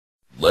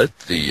Let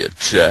the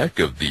attack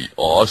of the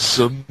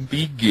awesome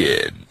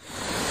begin.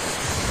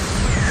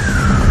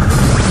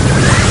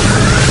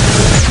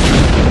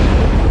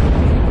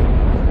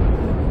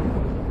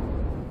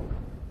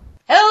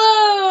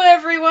 Hello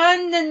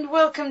everyone, and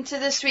welcome to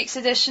this week's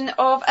edition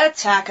of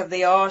Attack of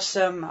the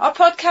Awesome, a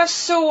podcast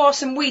so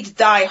awesome we'd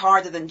die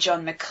harder than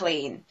John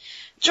McClane.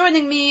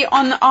 Joining me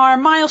on our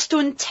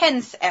milestone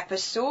 10th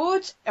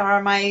episode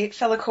are my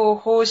fellow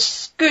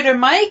co-hosts Scooter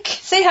Mike,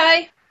 say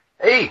hi.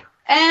 Hey.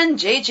 And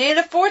JJ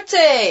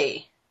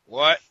LaForte.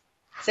 What?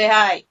 Say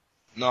hi.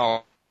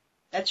 No.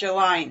 That's your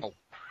line. Oh.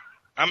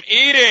 I'm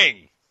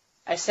eating!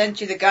 I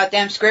sent you the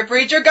goddamn script,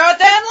 read your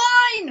goddamn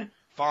line!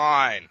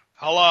 Fine.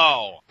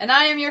 Hello. And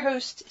I am your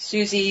host,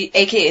 Susie,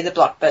 aka the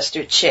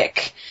Blockbuster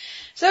Chick.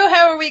 So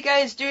how are we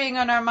guys doing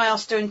on our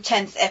milestone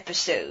 10th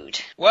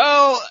episode?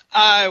 Well,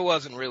 I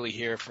wasn't really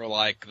here for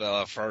like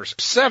the first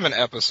 7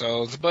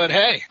 episodes, but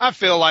hey, I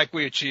feel like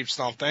we achieved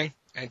something.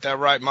 Ain't that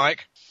right,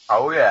 Mike?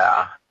 Oh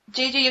yeah.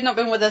 JJ, you've not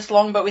been with us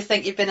long, but we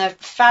think you've been a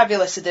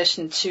fabulous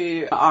addition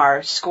to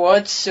our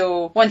squad.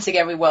 So once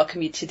again, we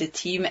welcome you to the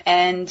team,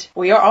 and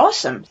we are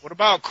awesome. What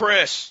about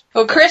Chris?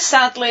 Well, Chris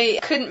sadly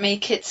couldn't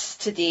make it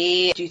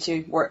today due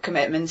to work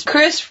commitments.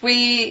 Chris,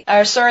 we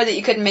are sorry that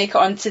you couldn't make it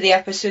onto the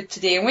episode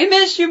today, and we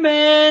miss you,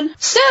 man.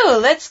 So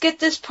let's get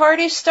this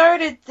party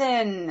started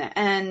then.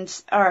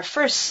 And our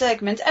first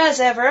segment,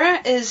 as ever,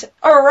 is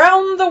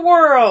Around the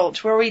World,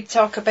 where we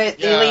talk about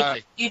the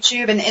latest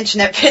YouTube and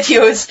internet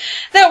videos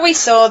that we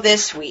saw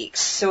this week.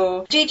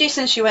 So, JJ,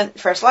 since you went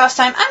first last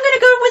time, I'm going to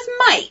go with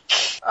Mike.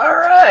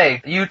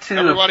 Alright, YouTube.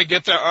 Everybody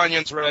get their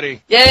onions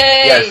ready. Yay!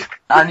 Yes,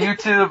 on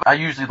YouTube, I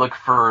usually look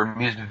for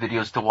music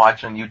videos to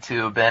watch on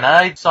YouTube, and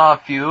I saw a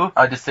few.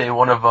 I'll just say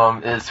one of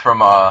them is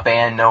from a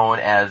band known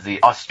as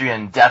the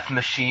Austrian Death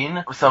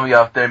Machine. Some of you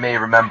out there may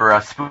remember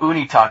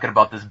Spoonie talking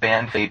about this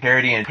band. They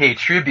parody and pay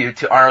tribute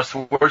to Arnold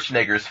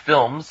Schwarzenegger's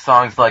films.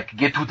 Songs like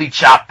Get to the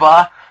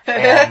Chopper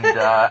and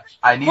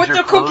I Need Put Your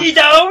the Clothes. cookie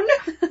down!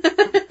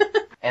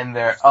 And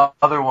their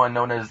other one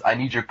known as I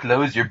Need Your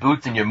Clothes, Your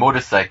Boots, and Your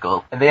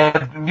Motorcycle. And they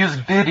have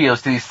music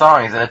videos to these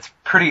songs, and it's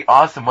pretty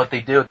awesome what they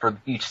do for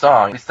each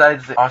song.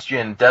 Besides the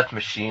Austrian Death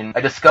Machine,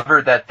 I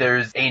discovered that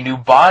there's a new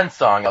Bond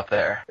song out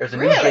there. There's a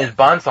new James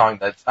Bond song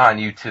that's on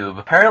YouTube.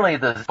 Apparently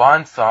this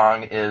Bond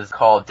song is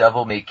called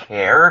Devil May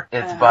Care.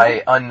 It's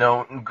by an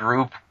unknown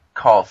group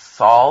called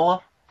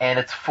Saul. And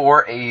it's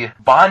for a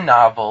Bond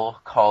novel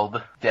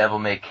called Devil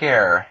May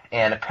Care.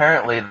 And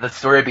apparently the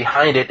story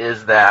behind it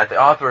is that the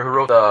author who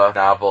wrote the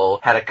novel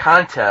had a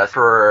contest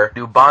for a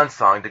new Bond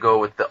song to go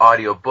with the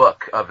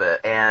audiobook of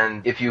it.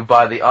 And if you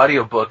buy the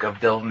audiobook of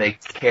Devil May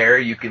Care,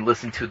 you can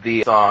listen to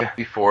the song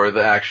before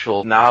the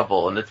actual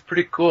novel. And it's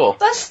pretty cool.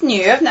 That's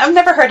new. I've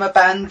never heard of a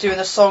band doing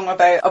a song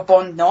about a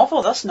Bond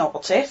novel. That's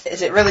novelty.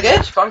 Is it really good?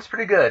 The song's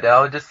pretty good.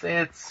 I'll just say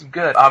it's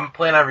good. I'm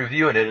planning on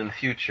reviewing it in the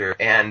future.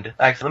 And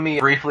actually, let me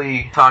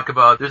briefly talk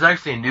about, there's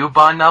actually a new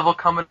Bond novel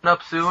coming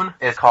up soon.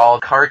 It's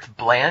called Carte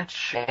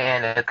Blanche,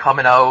 and it's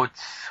coming out,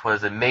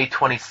 May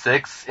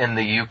 26th in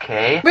the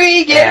UK.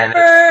 We get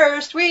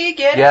first! We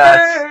get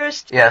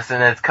first! Yes,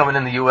 and it's coming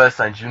in the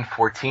US on June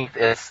 14th.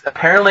 It's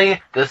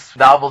apparently, this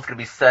novel's gonna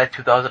be set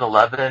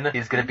 2011.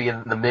 He's gonna be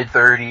in the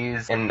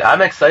mid-30s, and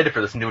I'm excited for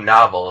this new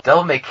novel.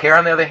 Devil May Care,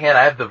 on the other hand,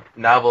 I have the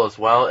novel as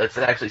well. It's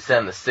actually set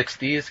in the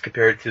 60s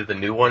compared to the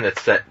new one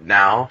that's set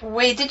now.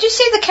 Wait, did you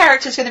say the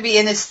character's gonna be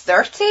in his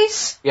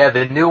 30s? Yeah,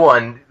 the new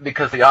one,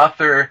 because the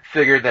author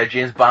figured that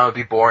James Bond would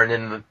be born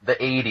in the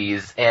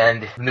 80s,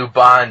 and the new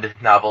Bond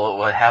novel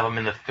would have him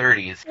in the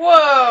 30s.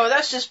 Whoa,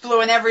 that's just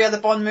blowing every other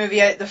Bond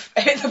movie out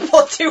the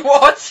bloody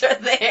water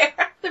there.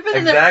 They've been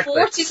in their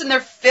 40s and their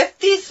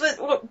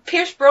 50s.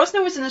 Pierce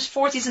Brosnan was in his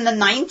 40s in the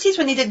 90s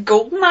when he did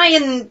Goldeneye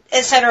and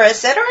etc.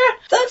 etc.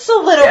 That's a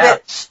little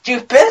bit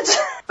stupid.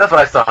 That's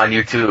what I saw on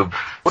YouTube.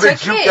 What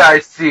did you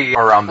guys see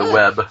around the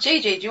web?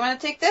 JJ, do you want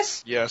to take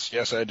this?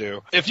 Yes, I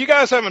do. If you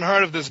guys haven't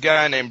heard of this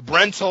guy named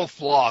Brental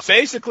Floss,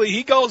 basically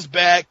he goes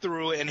back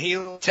through and he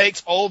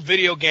takes old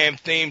video game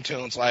theme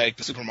tunes like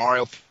the Super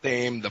Mario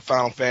theme, the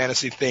Final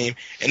Fantasy theme,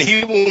 and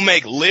he will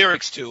make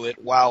lyrics to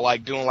it while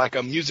like doing like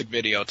a music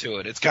video to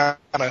it. It's kind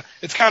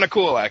of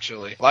cool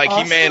actually. Like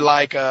he made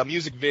like a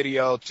music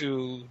video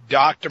to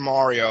Dr.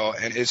 Mario,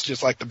 and it's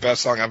just like the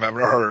best song I've ever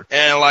heard.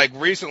 And like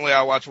recently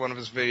I watched one of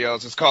his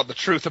videos. It's called The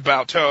Truth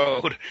About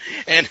Toad,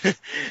 and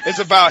it's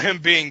about him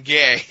being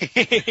gay.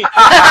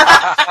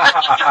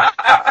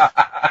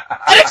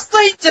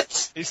 Explain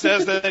it! He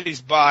says that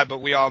he's bi,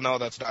 but we all know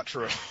that's not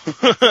true.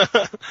 Look,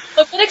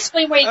 but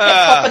explain why he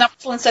kept popping up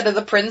instead of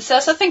the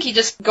princess. I think he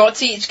just got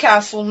to each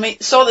castle,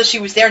 saw that she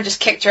was there, and just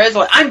kicked her out.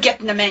 Like, I'm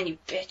getting the man, you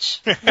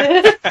bitch.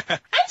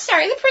 I'm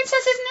sorry, the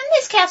princess isn't in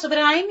this castle, but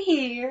I'm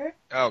here.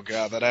 Oh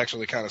god, that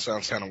actually kind of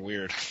sounds kind of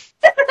weird.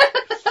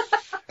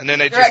 And then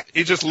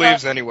he just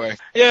leaves anyway.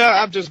 Yeah,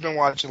 I've just been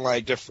watching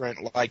like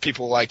different like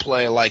people like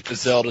play like the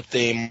Zelda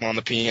theme on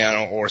the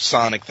piano or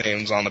Sonic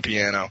themes on the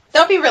piano.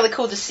 That'd be really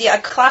cool to see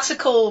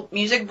classical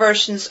music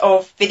versions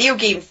of video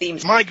game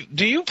themes. Mike,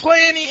 do you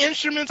play any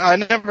instruments? I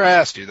never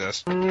asked you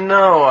this.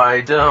 No,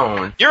 I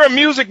don't. You're a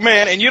music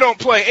man and you don't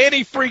play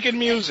any freaking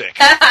music.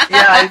 Yeah,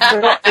 I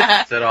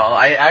don't at all.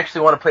 I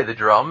actually want to play the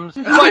drums.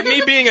 It's like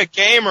me being a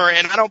gamer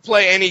and I don't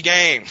play any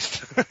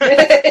games.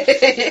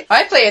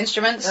 I play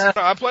instruments.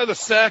 I play the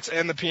sax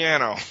and the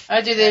piano.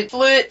 I do the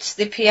flute,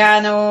 the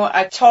piano.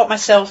 I taught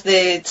myself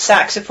the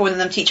saxophone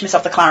and I'm teaching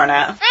myself the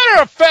clarinet.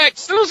 Matter of fact,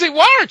 Susie,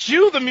 why aren't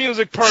you the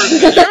music person?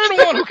 You're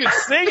the one who can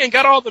sing and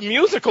got all the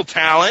musical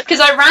talent.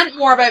 Because I rant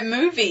more about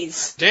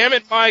movies. Damn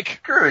it, Mike.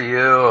 Screw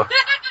you.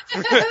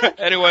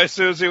 Anyway,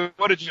 Susie,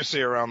 what did you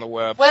see around the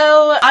web?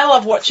 Well, I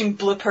love watching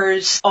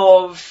bloopers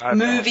of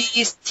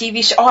movies,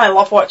 TV shows. Oh, I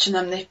love watching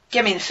them. They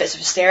give me the fits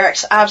of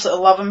hysterics. I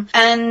absolutely love them.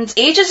 And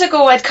ages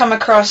ago, I'd come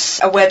across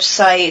a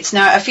website.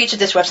 Now, I featured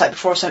this website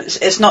before, so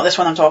it's not this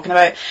one I'm talking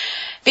about.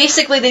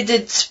 Basically, they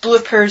did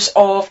bloopers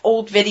of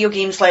old video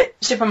games like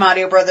Super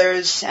Mario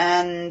Brothers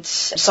and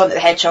Sonic the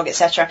Hedgehog,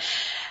 etc.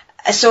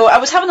 So I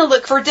was having a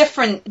look for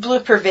different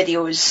blooper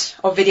videos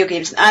of video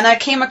games, and I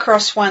came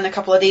across one a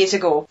couple of days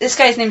ago. This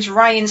guy's name's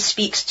Ryan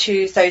Speaks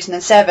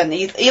 2007.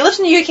 He lives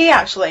in the UK,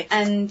 actually,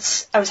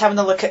 and I was having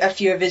a look at a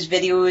few of his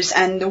videos,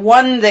 and the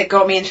one that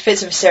got me in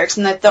fits of hysterics,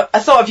 and I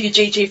thought of you,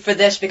 JJ, for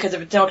this because I've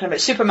been talking about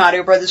Super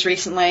Mario Brothers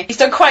recently. He's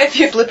done quite a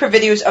few blooper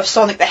videos of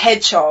Sonic the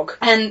Hedgehog,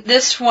 and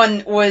this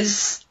one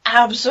was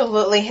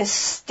absolutely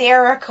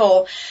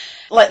hysterical.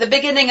 Like, the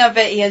beginning of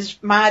it, he has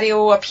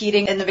Mario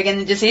appearing in the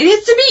beginning, just saying,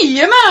 "It's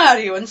me,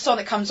 Mario!" And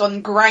Sonic comes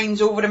on,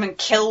 grinds over him and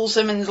kills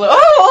him, and he's like,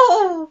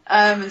 "Oh!"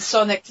 And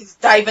Sonic is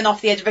diving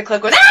off the edge of a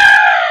cliff going,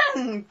 "Ah!"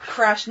 and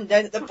crashing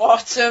down at the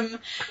bottom.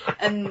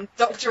 And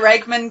Dr.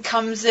 Eggman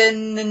comes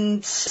in,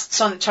 and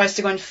Sonic tries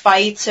to go and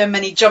fight him,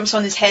 and he jumps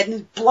on his head, and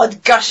there's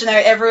blood gushing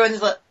out.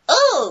 Everyone's like,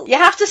 "Oh!" You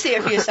have to see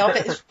it for yourself.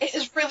 It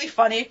is really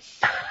funny.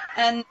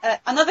 And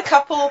another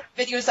couple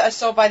videos that I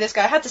saw by this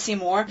guy, I had to see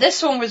more.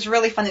 This one was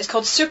really fun. It's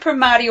called Super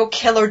Mario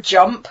Killer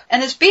Jump.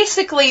 And it's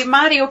basically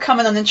Mario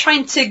coming on and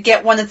trying to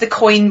get one of the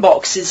coin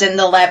boxes in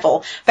the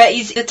level. But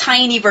he's the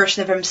tiny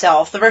version of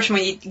himself. The version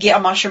where you get a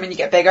mushroom and you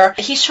get bigger.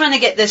 He's trying to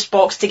get this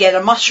box to get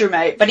a mushroom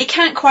out, but he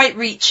can't quite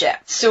reach it.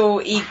 So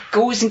he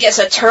goes and gets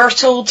a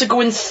turtle to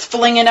go and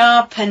fling it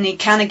up, and he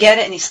can't get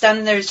it, and he's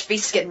standing there, his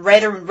face is getting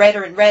redder and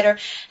redder and redder.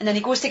 And then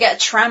he goes to get a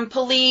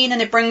trampoline,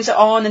 and he brings it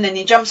on, and then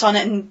he jumps on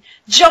it and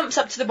jumps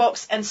up to the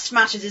box and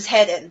smashes his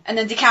head in, and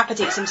then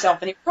decapitates himself,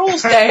 and he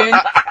rolls down,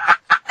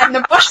 and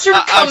the mushroom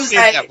comes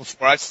out.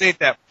 I've seen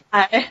that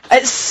before.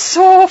 It's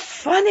so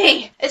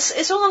funny.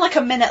 It's only like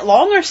a minute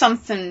long or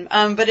something,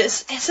 but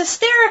it's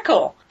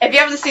hysterical. If you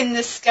haven't seen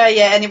this guy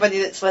yet,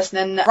 anybody that's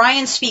listening,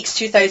 Ryan Speaks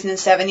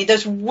 2007. He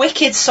does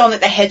wicked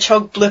Sonic the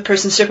Hedgehog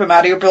bloopers and Super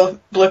Mario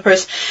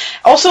bloopers.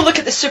 Also look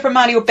at the Super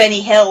Mario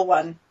Benny Hill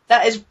one.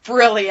 That is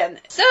brilliant.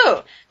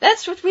 So,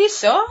 that's what we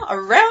saw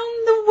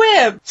around the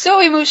web. So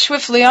we move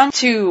swiftly on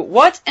to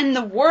What in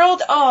the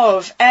World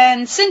of?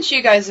 And since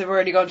you guys have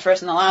already gone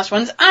first in the last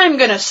ones, I'm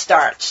gonna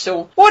start.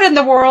 So, what in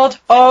the world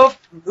of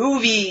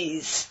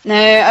movies?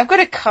 Now, I've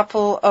got a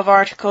couple of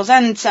articles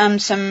and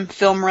some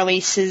film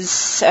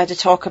releases to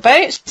talk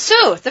about.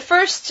 So, the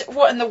first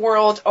What in the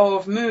World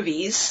of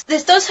Movies.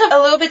 This does have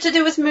a little bit to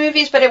do with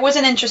movies, but it was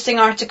an interesting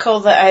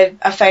article that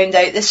I found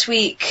out this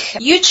week.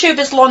 YouTube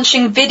is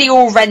launching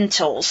video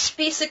rentals.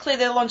 Basically,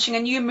 they're launching a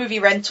new movie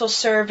rental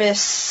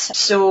service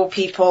so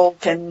people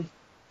can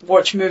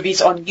watch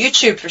movies on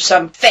YouTube for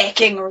some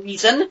fucking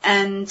reason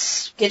and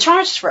get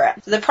charged for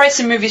it. The price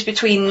of movies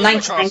between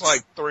 99 costs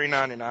like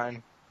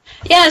 $3.99.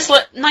 Yeah, it's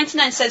like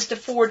 99 cents to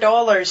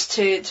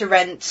 $4 to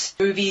rent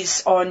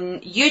movies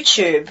on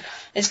YouTube.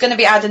 It's going to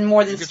be adding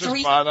more than You could three.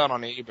 just buy that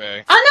on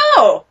eBay. I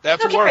know.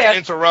 That's Okay, worth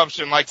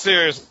interruption. Like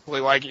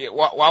seriously, like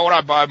why would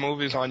I buy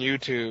movies on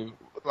YouTube?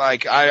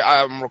 Like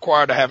I'm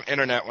required to have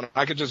internet when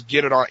I could just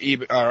get it on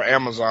eBay or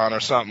Amazon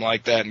or something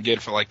like that and get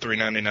it for like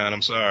 $3.99.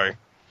 I'm sorry.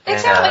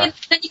 Exactly. And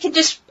then you can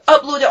just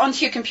upload it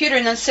onto your computer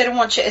and then sit and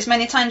watch it as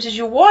many times as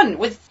you want.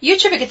 With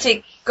YouTube, it could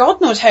take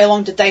God knows how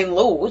long to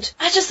download.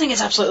 I just think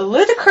it's absolutely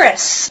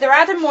ludicrous. They're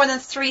adding more than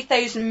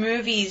 3,000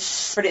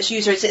 movies for its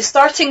users. It's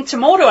starting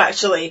tomorrow,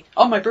 actually,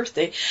 on my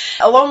birthday,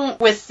 along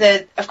with,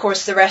 of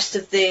course, the rest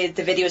of the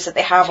videos that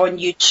they have on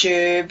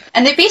YouTube.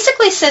 And they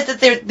basically said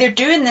that they're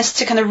doing this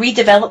to kind of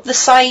redevelop the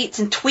site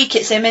and tweak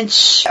its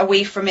image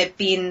away from it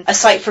being a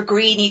site for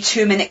grainy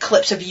 2-minute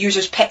clips of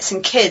users' pets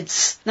and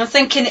kids. And I'm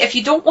thinking, if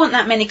you don't want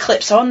that many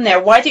clips on there,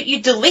 why don't you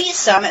delete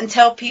some and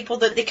tell people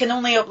that they can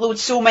only upload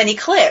so many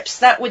clips?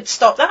 That would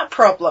stop that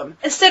problem.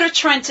 Instead of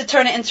trying to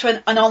turn it into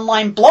an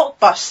online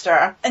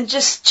blockbuster and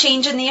just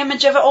changing the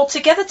image of it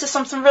altogether to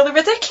something really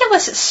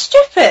ridiculous. It's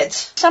stupid.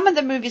 Some of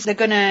the movies they're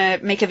going to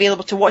make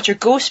available to watch are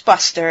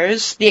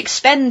Ghostbusters, The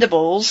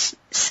Expendables,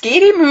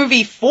 Scary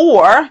Movie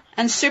 4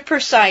 and Super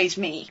Size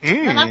Me.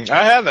 I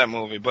had that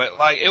movie, but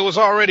like it was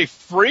already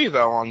free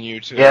though on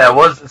YouTube. Yeah, it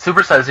was.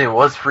 Super Size Me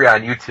was free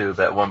on YouTube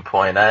at one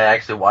point. I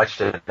actually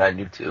watched it on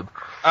YouTube.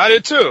 I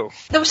did too.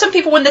 There were some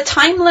people, when the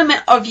time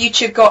limit of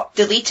YouTube got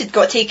deleted,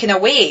 got taken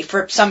away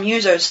for some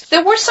users,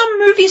 there were some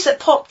movies that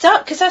popped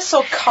up, because I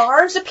saw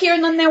Cars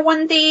appearing on there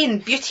one day,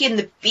 and Beauty and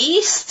the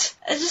Beast.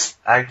 Isn't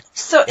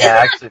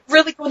that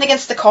really going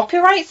against the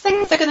copyright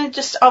thing? They're going to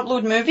just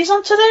upload movies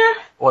onto there?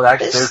 Well,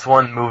 actually, there's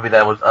one movie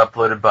that was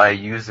uploaded by a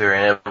user,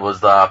 and it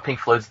was Pink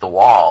Floyd's The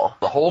Wall.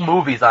 The whole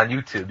movie's on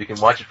YouTube. You can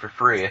watch it for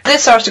free.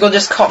 This article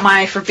just caught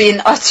my eye for being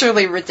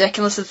utterly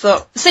ridiculous. I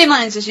thought, the same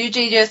lines as you,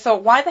 JJ. I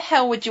thought, why the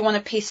hell would you want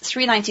to pay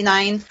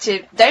 $3.99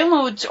 to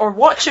download or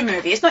watch a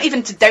movie? It's not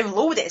even to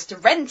download it, it's to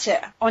rent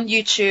it on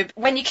YouTube,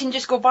 when you can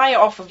just go buy it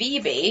off of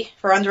eBay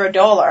for under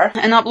 $1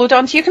 and upload it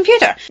onto your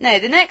computer. Now,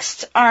 the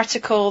next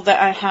article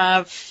that I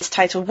have is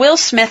titled, Will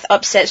Smith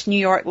Upsets New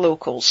York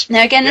Locals.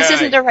 Now, again, this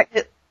isn't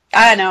directed...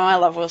 I know, I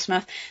love Will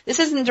Smith. This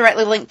isn't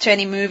directly linked to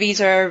any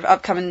movies or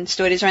upcoming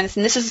stories or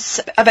anything. This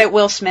is about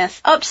Will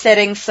Smith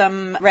upsetting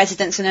some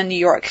residents in a New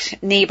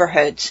York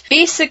neighborhood.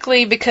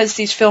 Basically, because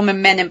he's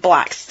filming Men in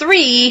Black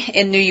 3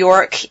 in New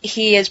York,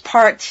 he has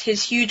parked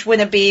his huge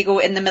Winnebago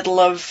in the middle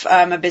of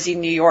a busy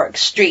New York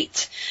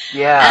street.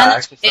 Yeah, and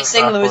it's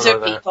pissing loads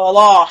of people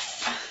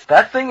off.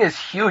 That thing is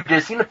huge. Have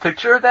you seen a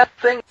picture of that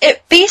thing?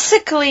 It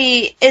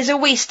basically is a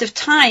waste of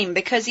time,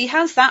 because he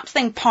has that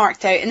thing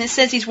parked out, and it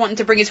says he's wanting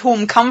to bring his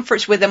home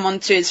comforts with him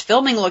onto his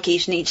filming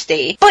location each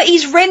day. But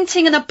he's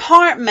renting an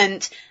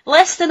apartment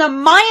less than a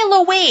mile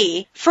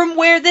away from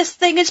where this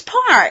thing is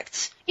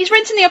parked. He's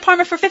renting the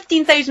apartment for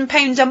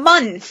 £15,000 a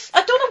month.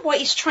 I don't know what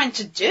he's trying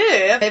to do,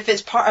 if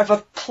it's part of a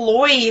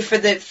ploy for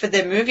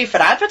the movie, for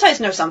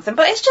advertising or something,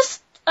 but it's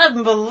just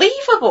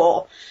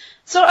unbelievable.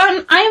 So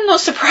I am not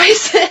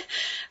surprised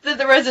that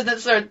the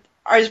residents are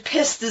as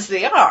pissed as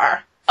they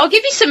are. I'll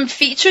give you some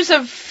features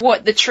of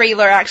what the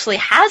trailer actually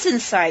has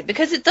inside,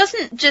 because it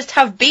doesn't just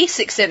have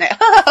basics in it.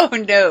 Oh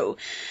no.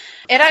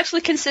 It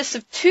actually consists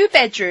of 2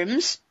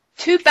 bedrooms,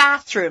 2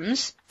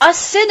 bathrooms, a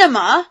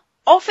cinema,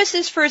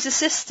 offices for his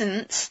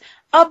assistants,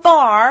 a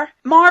bar,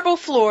 marble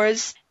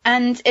floors,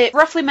 and it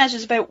roughly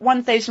measures about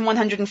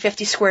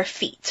 1,150 square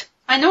feet.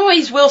 I know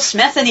he's Will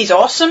Smith and he's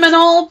awesome and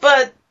all,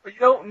 but... You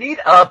don't need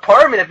an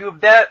apartment if you have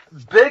that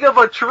big of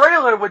a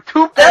trailer with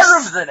 2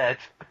 bedrooms in it.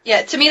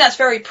 Yeah, to me that's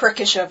very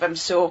prickish of him,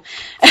 so...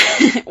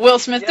 Will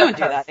Smith, don't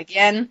do that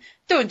again.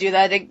 Don't do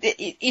that.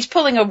 He's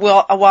pulling a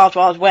Wild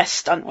Wild West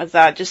stunt with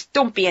that. Just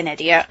don't be an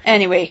idiot.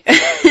 Anyway.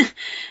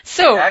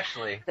 So...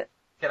 Actually...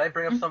 Can I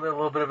bring up something a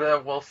little bit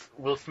about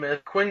Will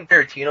Smith? Quentin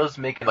Tarantino's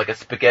making like a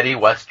spaghetti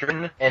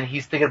western, and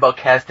he's thinking about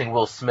casting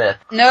Will Smith.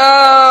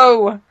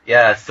 No!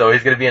 Yeah, so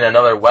he's going to be in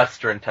another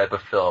western type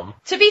of film.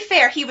 To be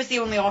fair, he was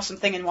the only awesome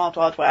thing in Wild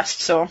Wild West,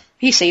 so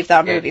he saved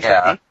that movie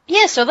for me.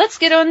 Yeah, so let's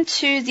get on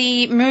to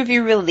the movie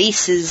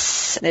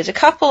releases. There's a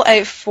couple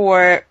out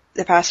for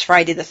the past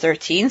Friday the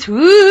 13th.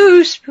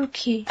 Woo,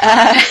 spooky.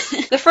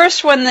 The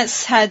first one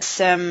that's had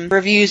some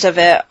reviews of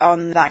it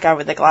on That Guy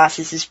with the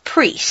Glasses is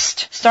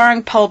Priest,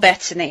 starring Paul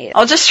Bettany.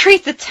 I'll just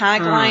read the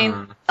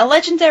tagline. A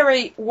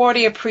legendary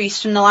warrior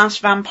priest from the last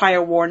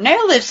vampire war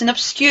now lives in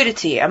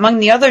obscurity among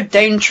the other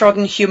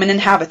downtrodden human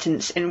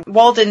inhabitants in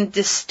walled-in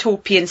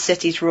dystopian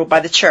cities ruled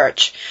by the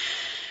church.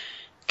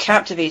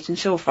 Captivating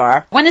so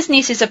far. When his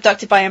niece is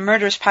abducted by a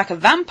murderous pack of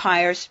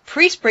vampires,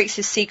 Priest breaks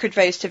his sacred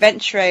vows to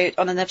venture out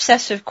on an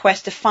obsessive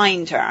quest to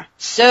find her.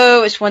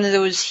 So it's one of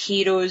those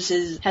heroes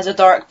has a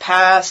dark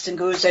past and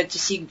goes out to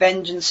seek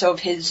vengeance of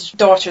his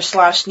daughter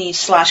slash niece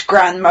slash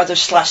grandmother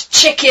slash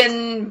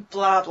chicken,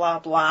 blah blah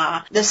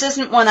blah. This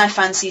isn't one I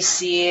fancy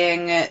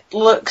seeing. It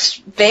looks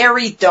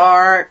very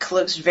dark,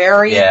 looks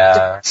very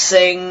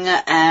depressing,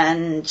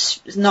 and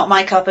it's not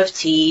my cup of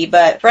tea,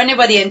 but for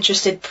anybody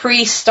interested,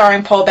 Priest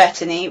starring Paul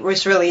Bettany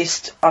was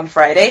released on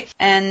Friday.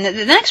 And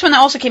the next one that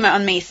also came out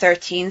on May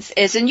 13th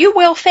is a new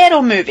Will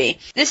Ferrell movie.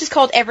 This is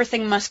called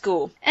Everything Must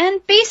Go.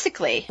 And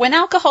basically, when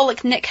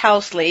alcoholic Nick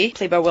Housley,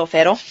 played by Will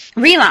Ferrell,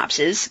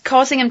 relapses,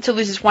 causing him to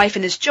lose his wife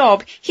and his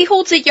job, he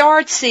holds a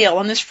yard sale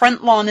on his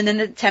front lawn in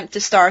an attempt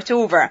to start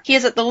over. He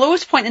is at the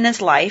lowest point in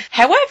his life.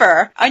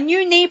 However, a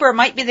new neighbour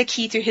might be the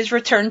key to his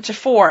return to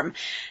form.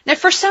 Now,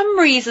 for some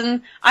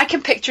reason, I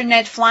can picture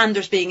Ned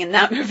Flanders being in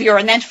that movie, or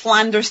a Ned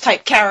Flanders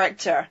type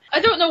character. I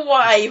don't know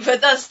why,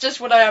 but that's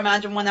just what I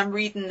imagine when I'm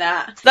reading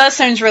that. That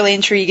sounds really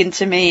intriguing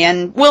to me,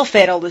 and Will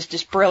Ferrell is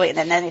just brilliant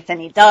in anything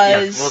he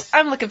does. Yes,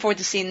 I'm looking forward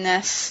to seeing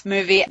this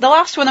movie. The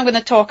last one I'm going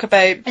to talk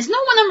about is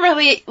not one I'm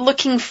really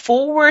looking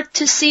forward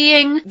to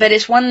seeing, but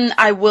it's one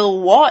I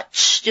will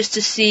watch just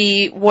to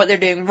see what they're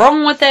doing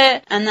wrong with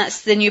it, and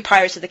that's the new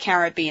Pirates of the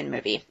Caribbean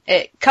movie.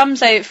 It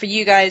comes out for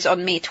you guys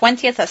on May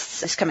 20th,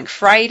 that's this coming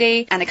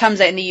Friday, and it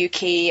comes out in the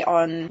UK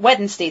on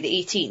Wednesday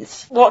the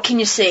 18th. What can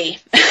you say?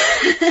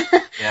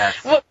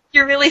 Yes.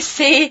 you really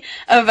say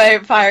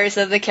about Pirates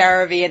of the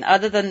Caribbean.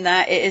 Other than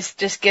that, it is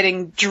just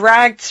getting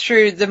dragged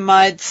through the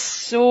mud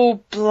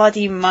so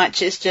bloody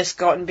much. It's just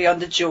gotten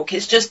beyond a joke.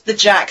 It's just the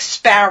Jack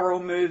Sparrow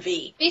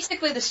movie.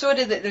 Basically, the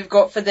story that they've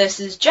got for this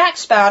is Jack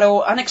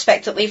Sparrow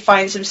unexpectedly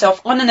finds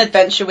himself on an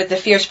adventure with the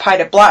fierce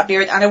pirate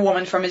Blackbeard and a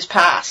woman from his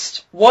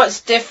past.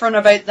 What's different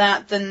about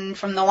that than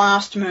from the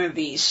last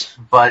movies?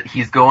 But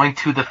he's going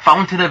to the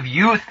Fountain of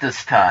Youth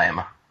this time.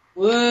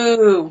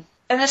 Woo!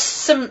 And there's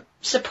some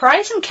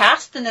surprising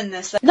casting in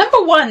this.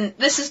 Number one,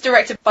 this is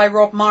directed by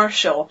Rob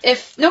Marshall.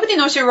 If nobody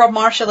knows who Rob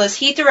Marshall is,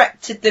 he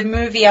directed the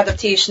movie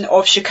adaptation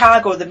of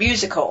Chicago, the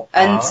musical,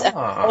 and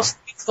also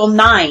Musical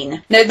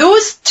 9. Now,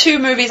 those two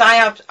movies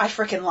I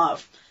freaking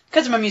love.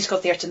 Because I'm a musical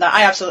theatre nut,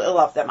 I absolutely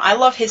love them. I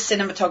love his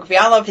cinematography.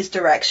 I love his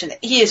direction.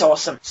 He is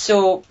awesome.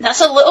 So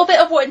that's a little bit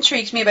of what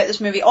intrigues me about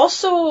this movie.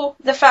 Also,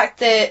 the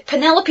fact that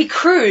Penelope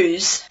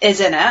Cruz is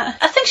in it.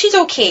 I think she's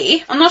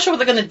okay. I'm not sure what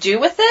they're going to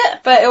do with it,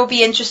 but it'll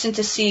be interesting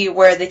to see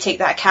where they take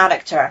that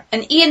character.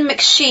 And Ian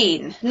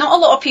McShane. Not a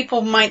lot of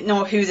people might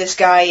know who this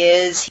guy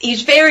is.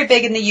 He's very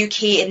big in the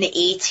UK in the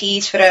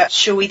 80s for a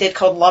show he did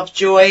called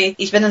Lovejoy.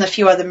 He's been in a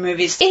few other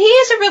movies. He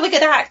is a really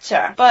good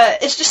actor,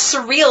 but it's just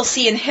surreal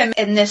seeing him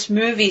in this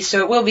movie.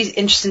 So it will be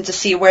interesting to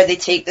see where they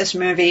take this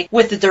movie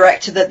with the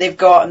director that they've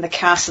got and the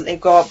cast that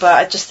they've got, but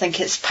I just think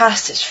it's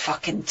past its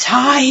fucking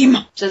time.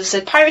 So as I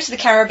said, Pirates of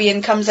the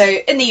Caribbean comes out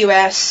in the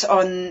US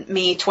on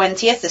May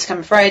 20th, this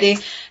coming Friday,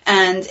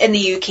 and in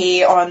the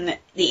UK on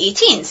the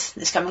 18th,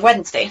 this coming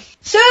Wednesday.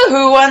 So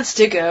who wants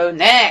to go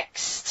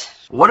next?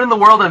 What in the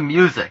world of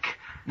music?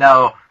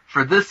 Now,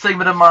 for this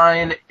segment of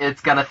mine,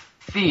 it's got a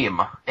theme,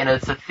 and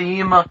it's a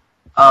theme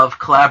of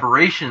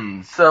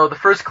collaborations. So the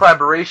first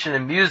collaboration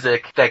in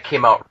music that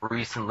came out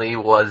recently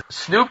was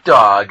Snoop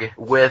Dogg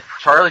with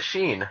Charlie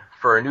Sheen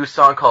for a new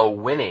song called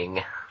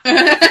Winning.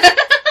 I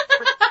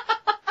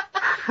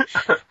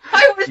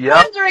was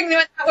wondering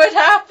when that would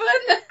happen.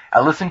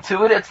 I listened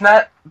to it. It's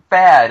not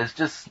bad. It's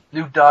just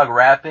Snoop Dogg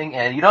rapping,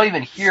 and you don't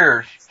even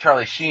hear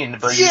Charlie Sheen,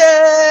 but you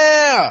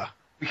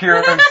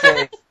hear him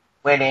say,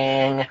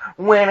 winning,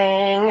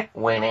 winning,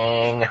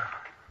 winning.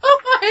 Oh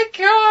my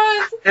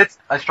god!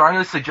 I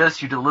strongly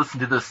suggest you to listen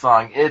to this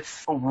song.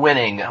 It's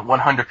winning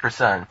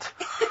 100%.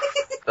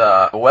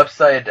 The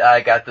website I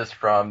got this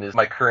from is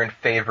my current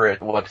favorite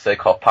website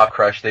called Pop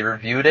Crush. They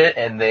reviewed it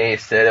and they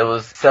said it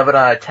was 7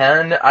 out of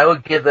 10. I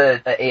would give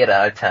it an 8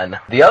 out of 10.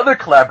 The other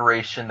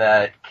collaboration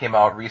that came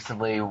out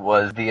recently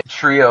was the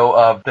trio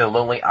of The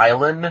Lonely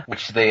Island,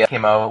 which they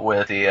came out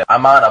with the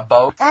I'm on a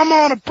Boat. I'm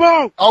on a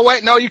boat! Oh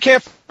wait, no, you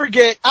can't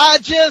forget. I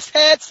just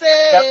had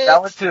sex! Yep,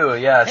 that one too,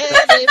 yes.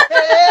 And it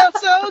felt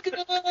so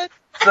good!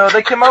 So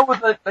they came out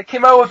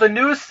with a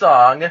new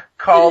song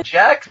called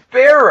Jack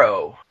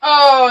Sparrow.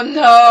 Oh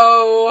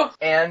no!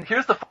 And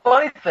here's the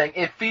funny thing,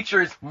 it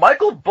features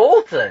Michael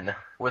Bolton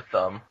with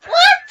them.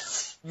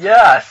 What?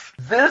 Yes!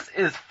 This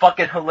is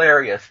fucking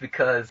hilarious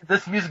because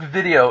this music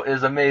video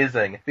is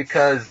amazing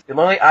because the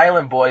Lonely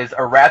Island Boys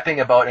are rapping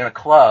about in a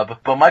club,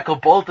 but Michael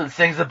Bolton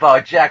sings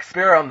about Jack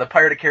Sparrow in the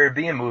Pirate of the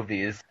Caribbean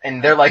movies.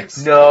 And they're like,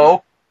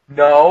 no,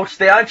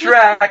 stay on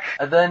track.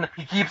 And then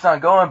he keeps on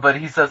going, but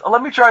he says,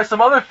 let me try some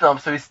other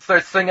films. So he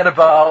starts singing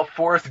about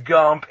Forrest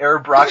Gump,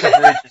 Arab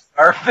Brockovich,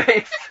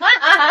 Scarface.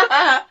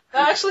 That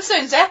actually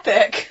sounds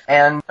epic.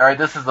 And, alright,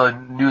 this is a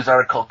news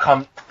article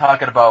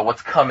talking about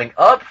what's coming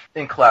up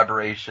in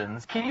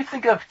collaborations. Can you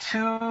think of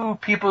two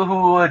people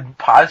who would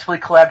possibly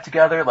collab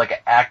together, like an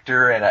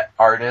actor and an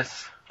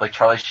artist, like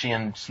Charlie Sheen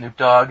and Snoop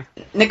Dogg?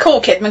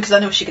 Nicole Kidman, because I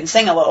know she can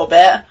sing a little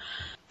bit.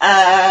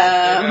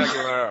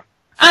 I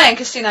am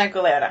Christina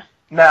Aguilera.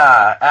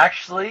 Nah,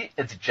 actually,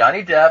 it's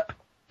Johnny Depp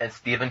and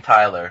Steven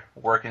Tyler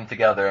working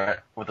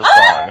together with a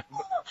song.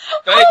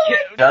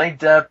 Johnny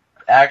Depp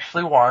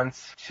actually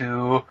wants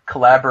to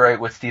collaborate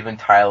with Steven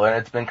Tyler, and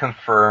it's been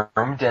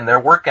confirmed, and they're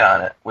working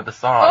on it with a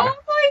song. Oh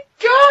my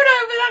god,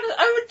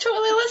 I would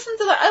totally listen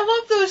to that. I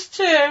love those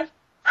two.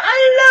 I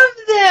love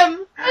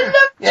them. I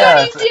love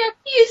Johnny Depp.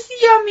 He is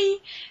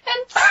yummy.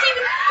 And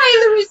Steven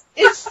Tyler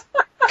is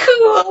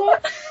cool.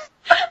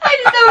 I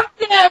love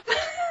them.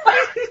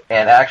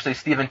 And actually,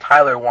 Steven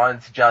Tyler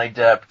wants Johnny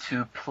Depp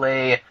to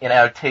play an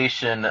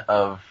adaptation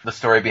of the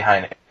story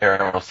behind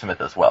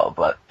Aerosmith as well.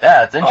 But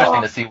yeah, it's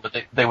interesting to see what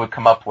they would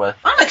come up with.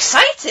 I'm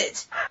excited.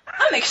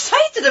 I'm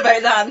excited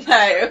about that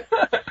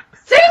now.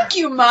 Thank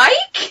you,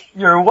 Mike.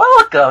 You're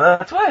welcome.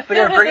 That's why I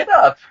figured I'd bring it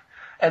up.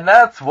 And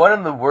that's What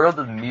in the World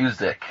of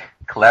Music,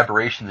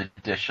 Collaborations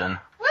Edition.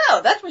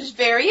 Well, that was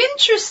very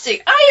interesting.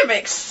 I am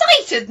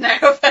excited now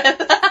about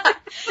that.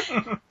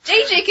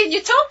 JJ, can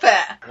you top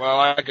it? Well,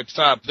 I could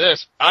top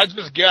this. I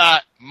just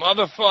got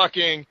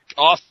motherfucking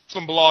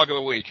awesome blog of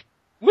the week.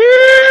 Woo!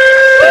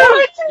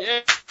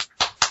 Yeah.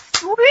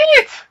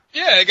 Sweet!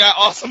 Yeah, it got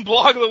awesome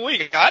blog of the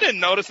week. I didn't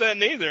notice that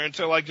neither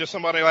until like just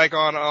somebody like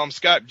on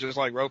Skype just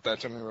like wrote that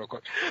to me real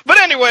quick. But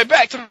anyway,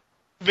 back to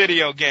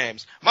video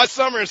games. My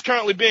summer is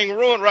currently being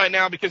ruined right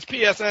now because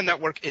PSN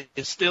Network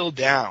is still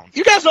down.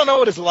 You guys don't know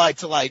what it's like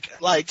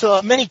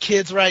to many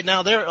kids right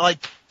now. They're like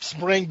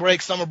spring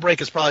break, summer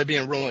break is probably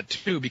being ruined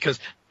too because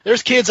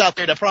There's kids out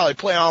there that probably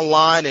play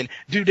online and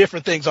do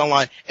different things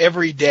online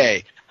every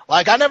day.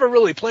 Like, I never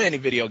really play any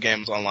video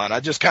games online. I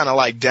just kind of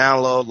like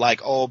download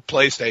like old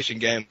PlayStation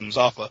games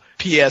off of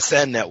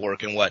PSN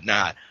network and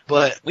whatnot.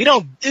 But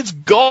it's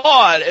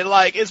gone. And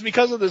like, it's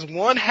because of this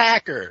one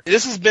hacker.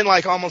 This has been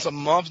like almost a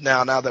month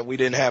now that we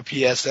didn't have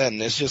PSN.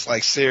 It's just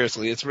like,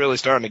 seriously, it's really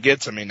starting to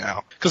get to me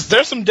now. Cause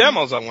there's some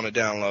demos I want to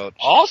download.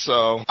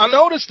 Also, I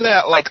noticed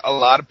that like a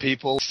lot of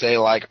people say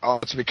like, oh,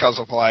 it's because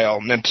of like, oh,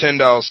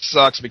 Nintendo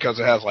sucks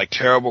because it has like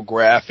terrible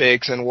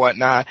graphics and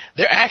whatnot.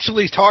 They're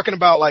actually talking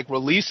about like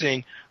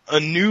releasing a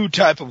new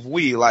type of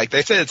Wii. Like,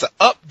 they said it's an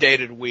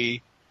updated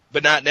Wii,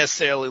 but not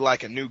necessarily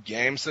like a new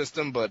game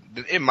system, but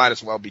it might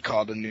as well be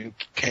called a new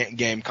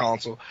game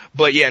console.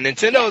 But yeah,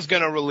 Nintendo is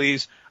going to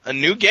release a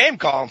new game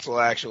console,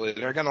 actually.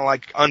 They're going to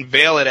like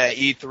unveil it at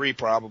E3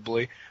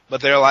 probably. But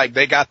they're like,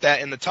 they got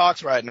that in the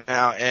talks right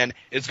now, and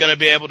it's going to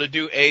be able to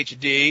do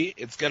HD.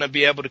 It's going to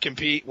be able to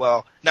compete,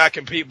 well, not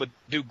compete, but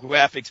do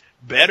graphics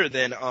better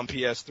than on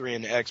PS3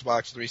 and the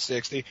Xbox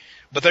 360.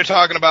 But they're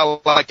talking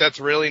about, like, that's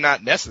really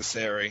not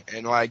necessary.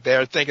 And, like,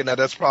 they're thinking that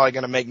that's probably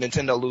going to make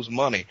Nintendo lose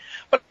money.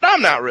 But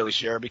I'm not really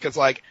sure, because,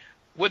 like,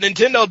 what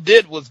Nintendo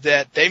did was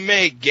that they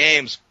made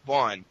games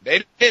fun.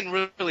 They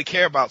didn't really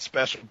care about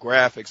special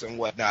graphics and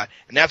whatnot,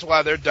 and that's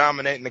why they're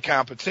dominating the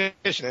competition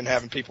and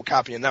having people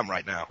copying them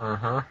right now.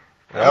 Uh-huh.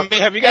 Yep. I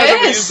mean, have you guys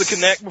ever used the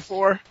Kinect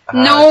before?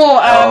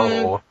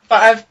 No,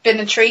 but I've been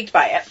intrigued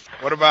by it.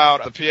 What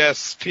about the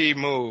PSP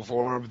Move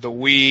or the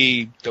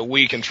Wii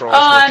controls for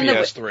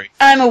PS3?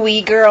 I'm a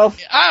Wii girl.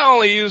 I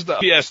only used the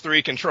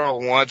PS3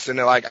 control once, and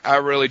like I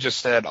really just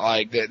said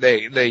like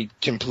they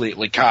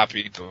completely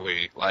copied the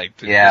Wii. Like,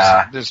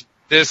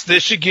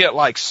 this should get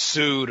like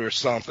sued or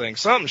something.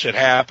 Something should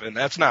happen.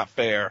 That's not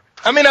fair.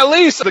 I mean, at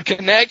least the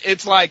Kinect,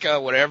 it's like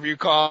whatever you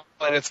call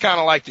it. It's kind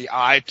of like the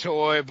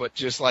iToy, but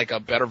just like a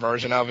better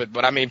version of it.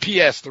 But I mean,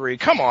 PS3,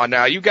 come on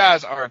now. You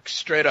guys are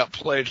straight up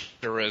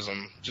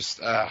plagiarism.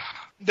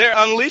 They're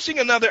unleashing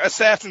another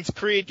Assassin's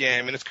Creed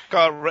game, and it's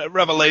called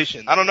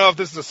Revelation. I don't know if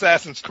this is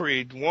Assassin's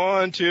Creed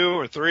 1, 2,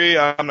 or 3.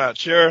 I'm not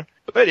sure.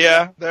 But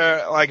yeah,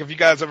 they're like, if you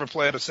guys ever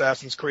played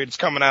Assassin's Creed, it's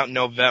coming out in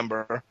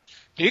November.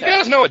 Do you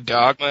guys know what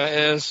Dogma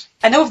is?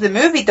 I know of the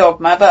movie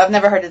Dogma, but I've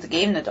never heard of the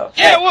game The Dogma.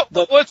 Yeah,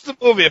 what's the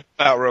movie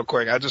about real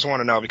quick? I just want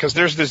to know, because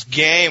there's this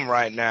game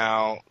right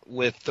now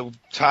with the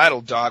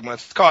title Dogma.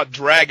 It's called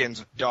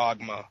Dragon's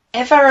Dogma.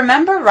 If I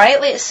remember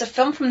rightly, it's a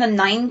film from the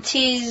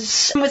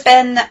 90s with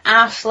Ben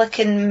Affleck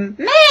and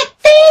Matt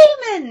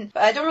Damon.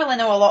 But I don't really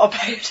know a lot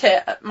about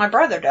it. My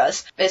brother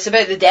does. But it's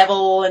about the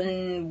devil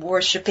and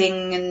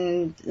worshipping,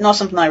 and not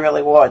something I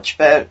really watch.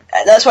 But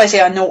that's why I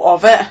say I know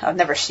of it. I've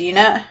never seen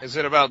it. Is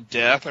it about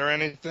death or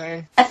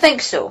anything? I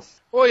think so.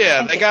 Well,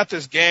 yeah, they got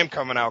this game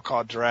coming out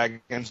called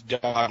Dragon's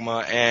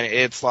Dogma, and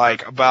it's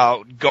like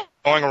about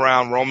going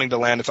around roaming the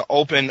land. It's an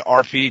open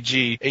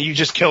RPG, and you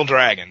just kill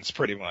dragons,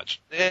 pretty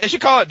much. They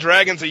should call it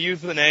Dragons of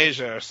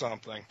Euthanasia or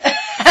something.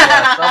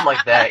 Yeah, something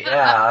like that,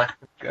 yeah.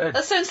 Good.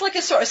 That sounds like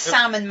a sort of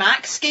Sam and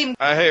Max game.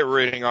 I hate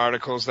reading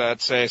articles that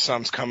say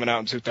something's coming out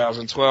in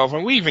 2012. Are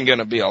we even going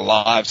to be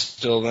alive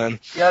still then?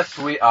 Yes,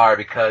 we are,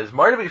 because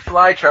Marty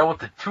McFly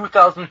traveled to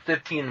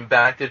 2015 and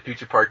Back to the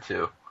Future Part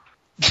 2.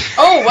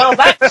 Oh, well,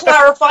 that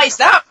clarifies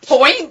that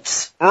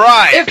point.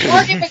 Right.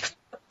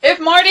 If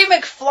Marty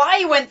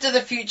McFly went to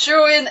the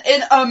future in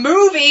a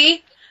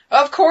movie,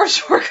 of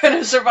course we're going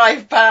to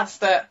survive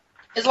past it.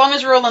 As long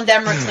as Roland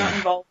Emmerich's not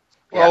involved.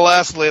 Well,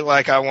 lastly,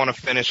 like, I want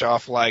to finish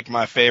off, like,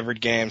 my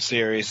favorite game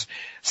series.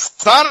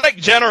 Sonic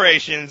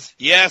Generations.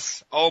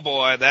 Yes, oh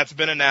boy, that's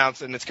been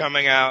announced, and it's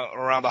coming out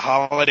around the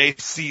holiday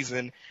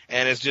season.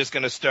 And it's just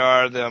going to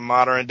star the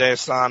modern-day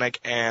Sonic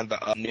and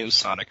the new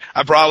Sonic.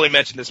 I probably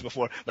mentioned this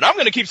before, but I'm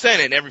going to keep saying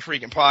it in every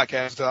freaking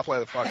podcast until I play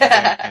the fucking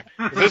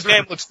game. This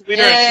game looks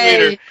sweeter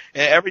and sweeter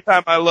every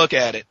time I look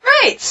at it.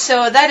 Right,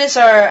 so that is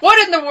our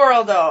What in the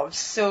World of.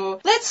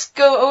 So let's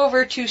go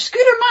over to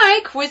Scooter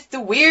Mike with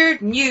the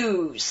Weird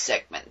News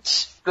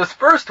segment. This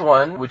first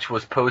one, which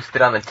was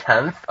posted on the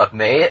 10th of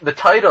May, the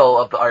title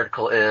of the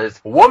article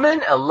is,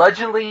 Woman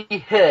Allegedly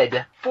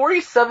Hid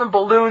 47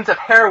 Balloons of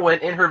Heroin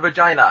in Her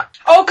Vagina.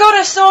 Oh god,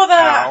 I saw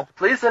that! Ow.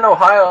 Police in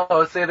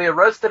Ohio say they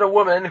arrested a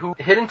woman who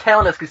hid in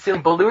town as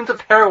concealing balloons of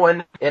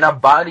heroin in a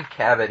body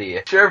cavity.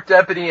 Sheriff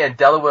deputy in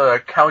Delaware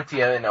County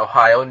in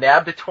Ohio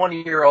nabbed a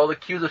 20-year-old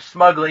accused of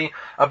smuggling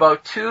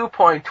about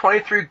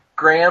 2.23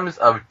 grams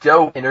of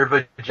dope in her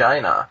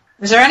vagina.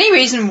 Was there any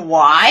reason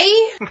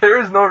why?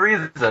 There is no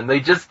reason.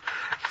 They just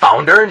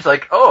found her and it's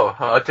like, oh,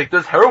 I'll take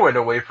this heroin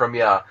away from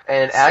you.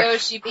 And so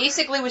she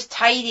basically was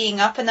tidying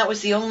up and that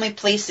was the only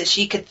place that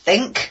she could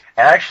think?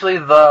 Actually,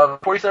 the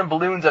 47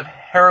 balloons of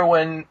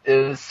heroin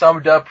is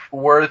summed up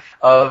worth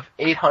of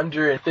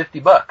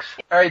 $850.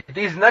 Alright,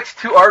 these next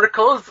two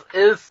articles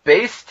is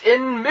based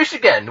in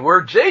Michigan,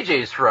 where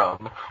JJ's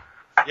from.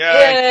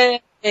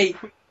 Yay! Yay!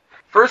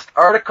 First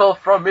article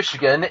from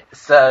Michigan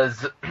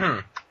says,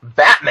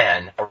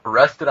 Batman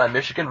arrested on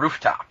Michigan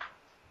rooftop.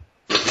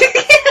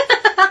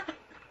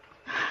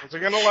 Is he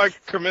gonna,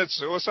 like, commit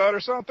suicide or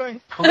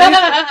something?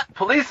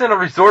 Police in a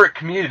resort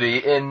community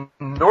in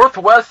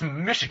northwest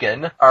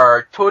Michigan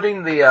are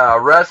toting the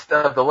arrest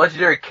of the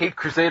legendary Cape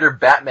Crusader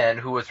Batman,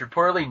 who was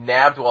reportedly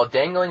nabbed while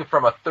dangling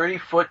from a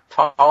 30-foot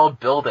tall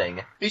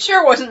building. You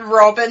sure it wasn't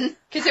Robin?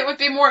 Because it would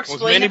be more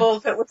explainable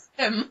if it was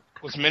him.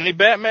 Was Mini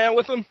Batman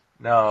with him?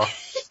 No.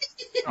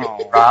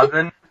 Oh.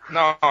 Robin?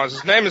 No,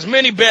 his name is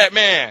Mini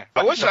Batman.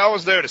 I wish I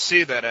was there to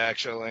see that,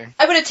 actually.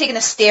 I would have taken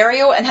a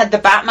stereo and had the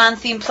Batman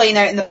theme playing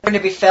out in the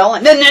Barnaby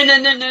Phil. No, no, no,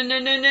 no, no, no,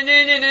 no, no, no,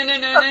 no, no, no,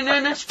 no, no,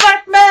 no,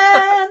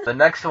 Batman! The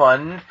next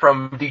one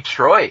from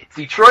Detroit.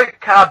 Detroit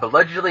cop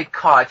allegedly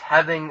caught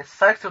having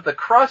sex with a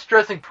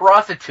cross-dressing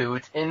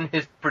prostitute in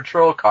his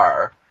patrol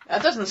car.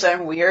 That doesn't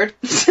sound weird.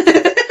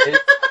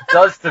 It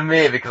does to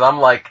me, because I'm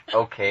like,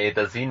 okay,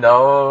 does he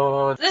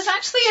know? There's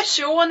actually a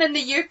show on in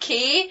the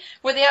UK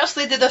where they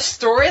actually did a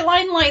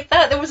storyline like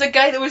that. There was a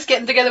guy that was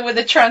getting together with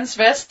a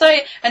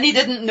transvestite and he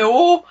didn't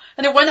know,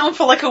 and it went on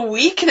for like a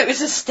week and it was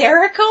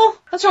hysterical.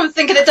 That's what I'm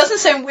thinking. It doesn't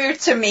sound weird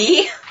to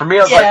me. For me,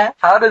 I was like,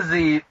 how does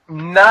he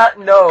not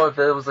know if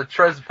it was a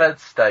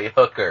transvestite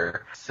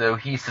hooker? So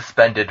he's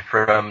suspended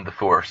from the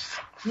force.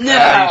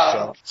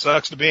 No.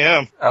 Sucks to be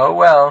him. Oh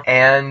well.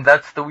 And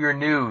that's the weird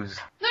news.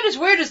 Not as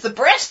weird as the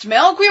breast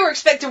milk. We were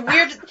expecting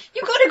weird.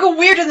 You gotta go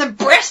weirder than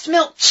breast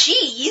milk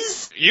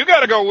cheese. You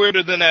gotta go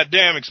weirder than that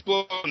damn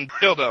exploding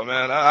dildo,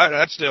 man.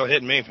 That still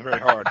hit me very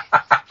hard.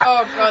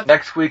 Oh, God.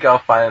 Next week I'll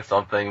find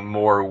something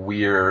more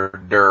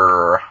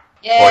weirder.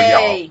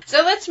 Yay!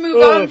 So let's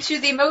move on to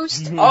the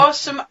most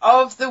awesome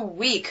of the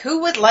week.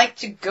 Who would like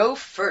to go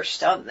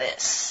first on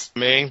this?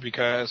 Me,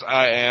 because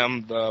I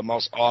am the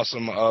most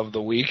awesome of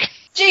the week.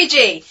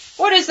 JJ,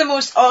 what is the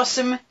most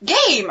awesome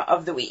game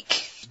of the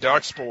week?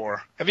 Dark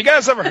Spore. Have you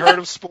guys ever heard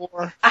of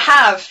Spore? I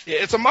have. Yeah,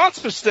 it's a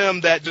monster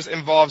sim that just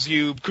involves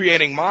you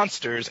creating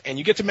monsters, and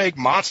you get to make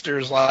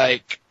monsters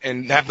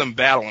and have them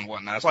battle and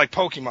whatnot. It's like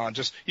Pokemon,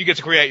 just you get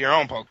to create your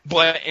own Pokemon.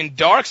 But in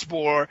Dark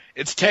Spore,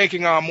 it's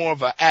taking on more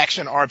of an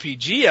action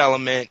RPG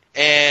element,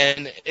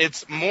 and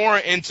it's more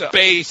into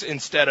space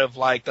instead of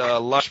like the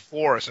lush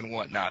forest and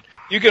whatnot.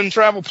 You can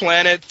travel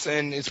planets,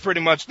 and it's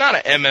pretty much not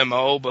an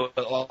MMO,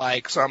 but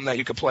like something that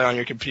you can play on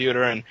your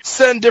computer and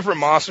send different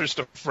monsters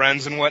to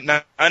friends and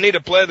whatnot. I need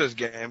to play this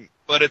game,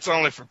 but it's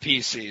only for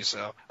PC,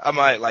 so I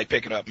might like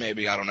pick it up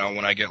maybe, I don't know,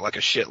 when I get like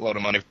a shitload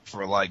of money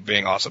for like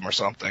being awesome or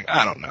something.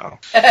 I don't know.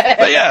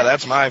 But yeah,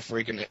 that's my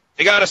freaking...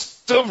 It got a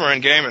silver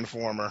in Game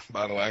Informer,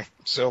 by the way.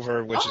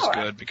 Silver, which is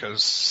good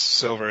because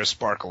silver is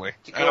sparkly.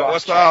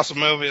 What's the awesome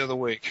movie of the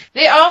week?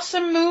 The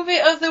awesome movie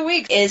of the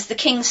week is The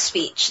King's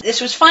Speech. This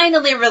was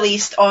finally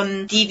released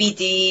on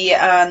DVD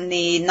on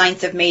the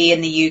 9th of May in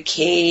the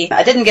UK.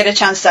 I didn't get a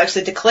chance to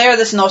actually declare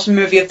this an awesome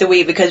movie of the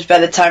week because by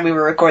the time we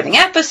were recording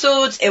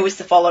episodes, it was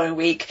the following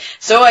week,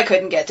 so I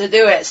couldn't get to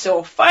do it.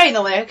 So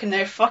finally, I can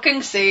now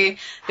fucking say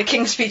The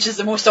King's Speech is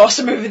the most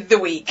awesome movie of the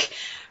week.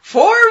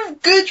 For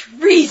good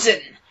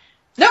reason.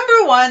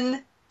 Number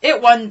 1,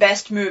 it won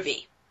Best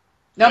Movie.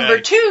 Number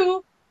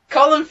 2,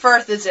 Colin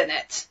Firth is in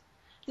it.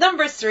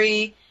 Number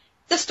 3,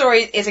 the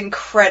story is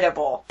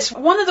incredible. It's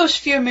one of those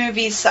few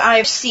movies that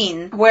I've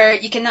seen where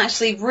you can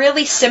actually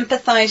really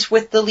sympathise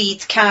with the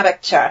lead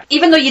character.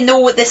 Even though you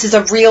know this is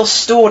a real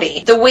story,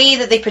 the way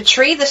that they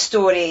portray the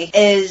story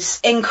is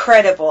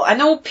incredible. I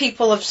know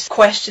people have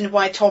questioned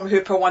why Tom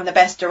Hooper won the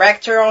Best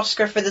Director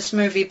Oscar for this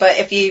movie, but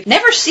if you've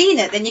never seen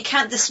it, then you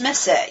can't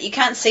dismiss it. You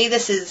can't say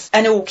this is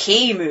an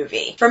okay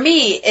movie. For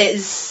me,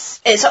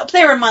 it's up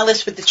there on my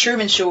list with The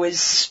Truman Show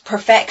is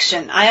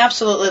perfection. I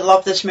absolutely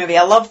love this movie.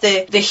 I love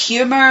the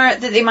humour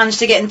that they managed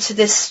to get into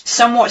this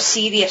somewhat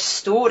serious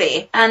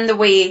story, and the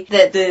way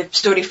that the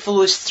story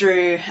flows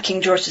through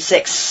King George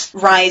VI's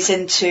rise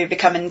into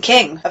becoming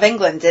King of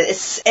England.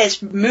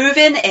 It's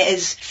moving, it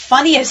is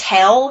funny as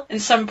hell in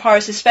some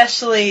parts,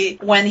 especially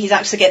when he's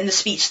actually getting the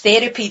speech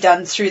therapy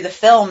done through the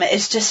film.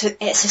 It's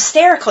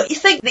hysterical. You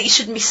think that you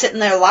shouldn't be sitting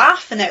there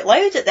laughing out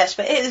loud at this,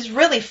 but it is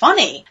really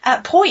funny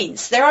at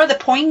points. There are the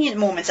poignant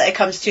moments that it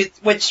comes to,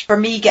 which for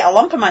me get a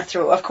lump in my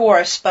throat, of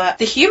course, but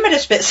the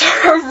humorous bits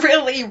are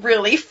really,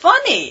 really funny.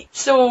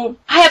 So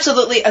I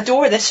absolutely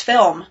adore this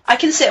film. I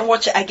can sit and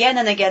watch it again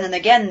and again and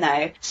again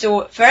now.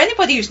 So for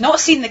anybody who's not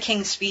seen The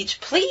King's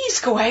Speech, please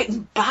go out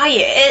and buy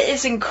it. It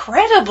is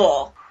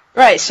incredible.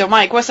 Right, so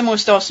Mike, what's the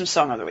most awesome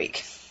song of the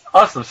week?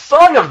 Awesome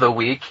song of the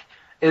week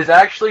is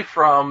actually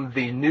from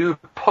the new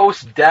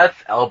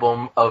post-death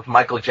album of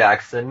Michael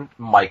Jackson,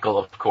 Michael,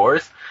 of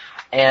course.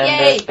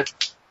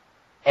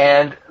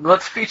 And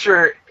let's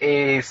feature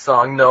a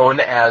song known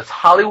as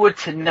Hollywood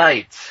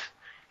Tonight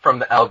from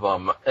the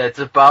album. It's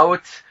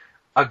about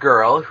a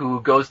girl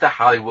who goes to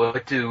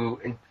Hollywood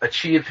to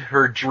achieve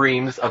her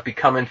dreams of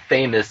becoming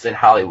famous in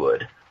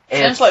Hollywood.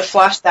 Sounds like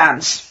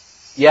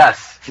Flashdance.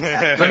 Yes.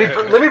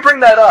 let me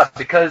bring that up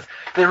because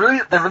they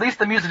released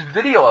the music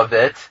video of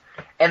it,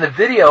 and the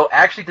video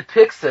actually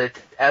depicts it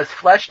as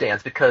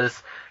Flashdance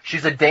because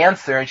she's a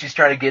dancer and she's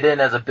trying to get in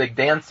as a big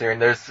dancer,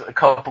 and there's a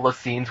couple of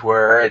scenes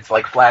where it's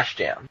like Flash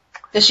Jam.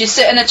 Does she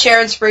sit in a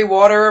chair and spray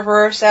water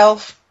over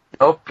herself?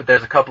 Nope, but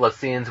there's a couple of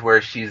scenes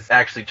where she's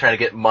actually trying to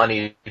get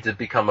money to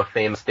become a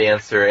famous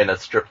dancer in a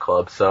strip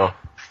club, so...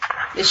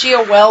 Is she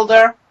a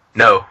welder?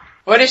 No.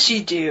 What does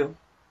she do?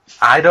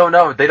 I don't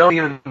know. They don't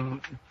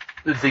even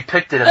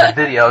depict it in the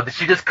video.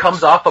 She just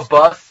comes off a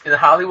bus in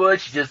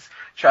Hollywood, she just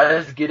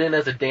tries to get in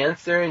as a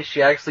dancer, and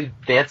she actually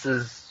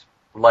dances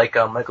like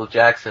Michael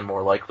Jackson,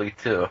 more likely,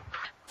 too.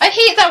 I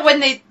hate that when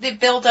they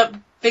build up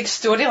big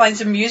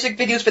storylines in music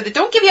videos, but they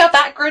don't give you a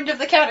background of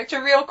the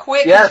character real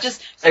quick. Yes, It's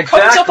just exactly.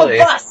 comes off a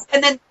bus,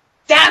 and then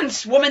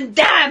dance, woman,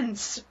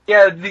 dance!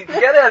 Yeah, you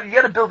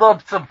gotta build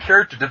up some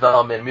character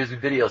development in music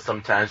videos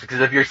sometimes,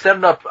 because if you're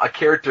setting up a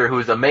character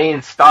who's a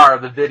main star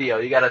of the video,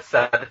 you gotta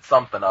set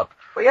something up.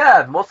 But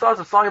yeah, the most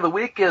awesome song of the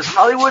week is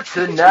Hollywood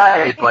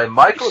Tonight by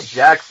Michael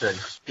Jackson.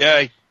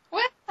 Yay.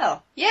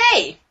 Well,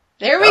 yay!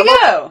 There we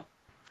go!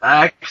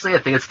 Actually, I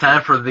think it's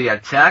time for the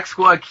Attack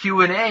Squad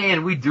Q&A,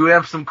 and we do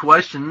have some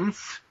questions.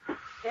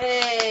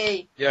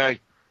 Yay!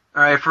 Yay.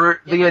 Alright, for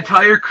the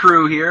entire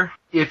crew here,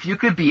 if you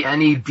could be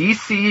any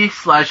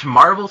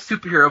DC/Marvel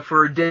superhero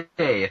for a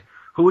day,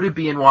 who would it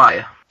be and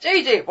why?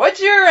 JJ,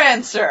 what's your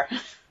answer?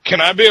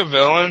 Can I be a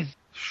villain?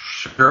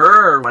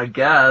 Sure, I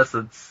guess.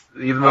 It's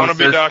even I though want it to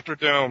be says... Dr.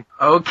 Doom.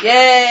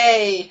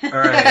 Yay! Okay.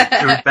 Alright,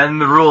 we're bending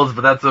the rules,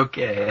 but that's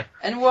okay.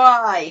 And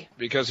why?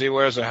 Because he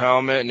wears a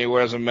helmet and he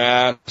wears a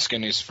mask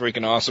and he's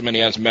freaking awesome and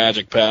he has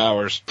magic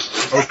powers.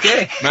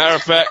 Okay. Matter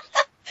of fact,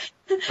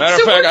 So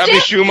I'd be we're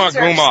Shuma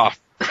dancers. Gumoff.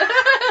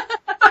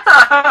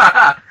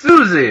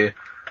 Susie,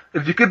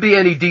 if you could be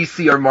any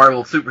DC or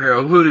Marvel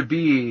superhero, who would it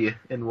be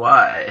and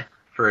why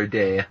for a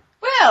day?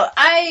 Well,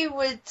 I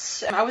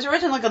was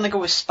originally going to go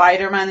with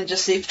Spider-Man and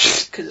just say,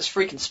 because it's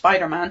freaking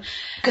Spider-Man.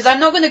 Because I'm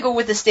not going to go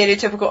with the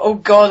stereotypical, oh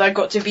god, I've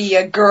got to be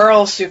a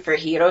girl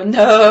superhero.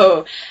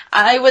 No.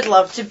 I would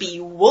love to be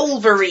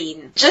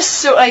Wolverine. Just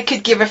so I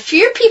could give a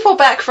few people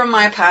back from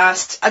my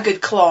past a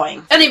good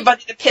clawing.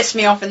 Anybody that pissed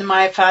me off in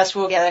my past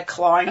will get a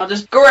clawing. I'll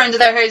just go around to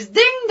their house,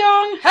 ding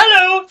dong,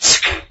 hello.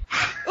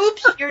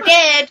 Oops, you're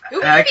dead. Who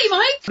would it be,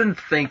 Mike? I've been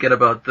thinking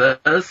about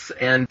this,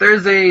 and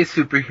there's a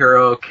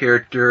superhero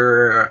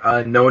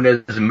character known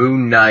as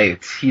Moon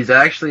Knight. He's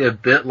actually a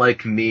bit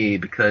like me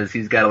because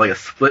he's got like a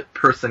split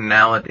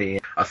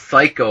personality, a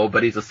psycho,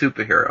 but he's a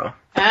superhero.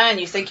 And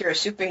you think you're a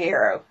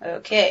superhero.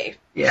 Okay.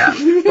 Yeah,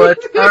 but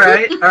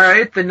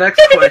alright, the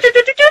next question.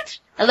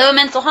 Hello,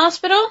 mental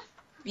hospital?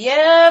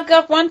 Yeah, I've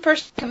got one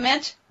person to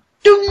commit.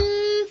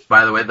 Doom.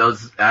 By the way,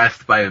 those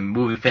asked by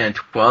Movie Fan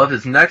 12,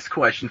 his next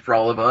question for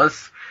all of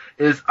us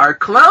is, are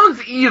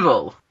clowns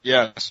evil?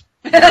 Yes.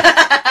 Simple.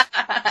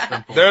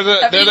 They're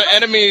the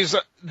enemies.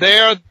 They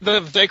are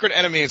the sacred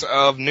enemies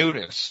of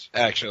nudists,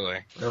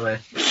 actually. Really?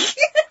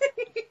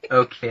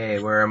 Okay,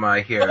 where am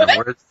I here?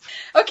 Where's...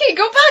 Okay,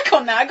 go back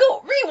on that.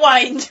 Go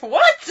rewind.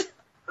 What?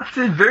 That's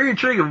very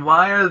intriguing.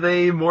 Why are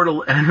they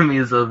mortal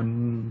enemies of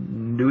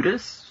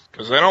nudists?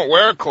 Because they don't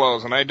wear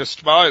clothes and I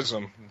despise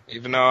them.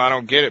 Even though I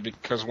don't get it,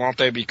 because won't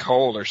they be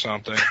cold or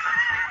something?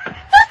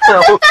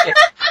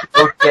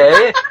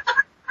 Okay.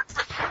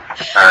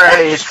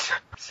 Alright.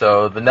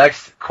 So, the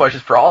next question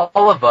is for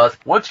all of us.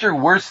 What's your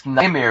worst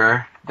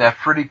nightmare that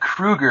Freddy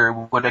Krueger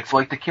would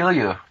exploit to kill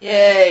you?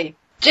 Yay.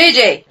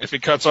 JJ. If he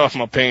cuts off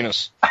my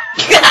penis.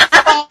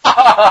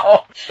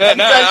 Oh.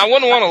 I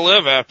wouldn't want to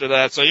live after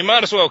that, so you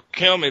might as well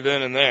kill me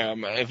then and there.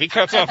 If he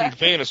cuts off my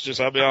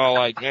penis, I'll be all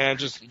like, man,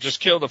 just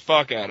kill the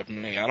fuck out of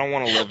me. I don't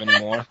want to live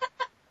anymore.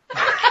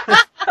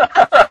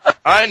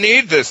 I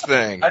need this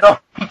thing. I don't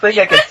think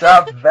I can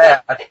top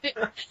that.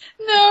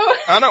 No.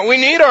 We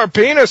need our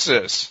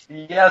penises.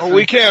 Yes. Or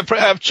we can't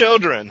have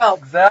children. Well,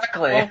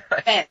 Exactly. well,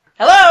 man.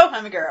 Hello,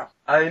 I'm a girl.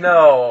 I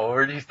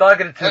know. He's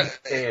talking to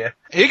me.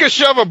 He can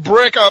shove a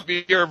brick up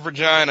your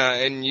vagina,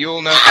 and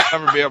you'll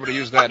never be able to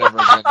use that ever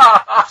again.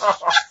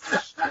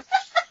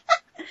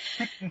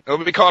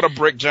 It'll be called a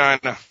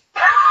brick-gina.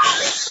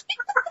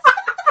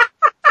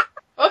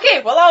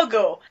 Okay, well, I'll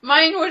go.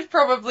 Mine would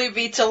probably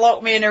be to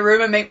lock me in a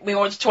room and make me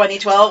watch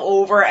 2012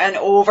 over and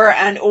over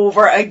and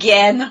over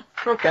again.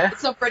 Okay.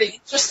 It's not pretty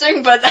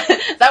interesting, but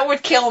that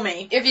would kill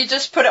me. If you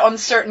just put it on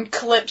certain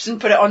clips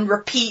and put it on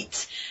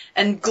repeat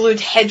and glued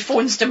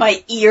headphones to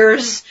my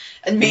ears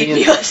and made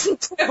me listen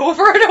to it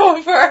over and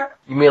over.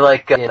 You mean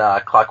like in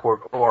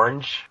Clockwork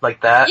Orange?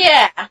 Like that?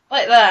 Yeah,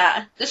 like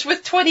that. Just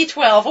with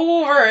 2012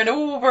 over and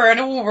over and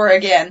over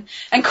again.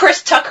 And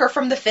Chris Tucker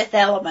from The Fifth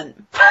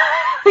Element.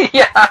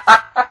 Yeah.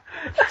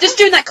 Just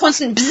doing that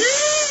constant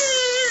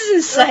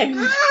bzzz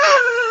sound.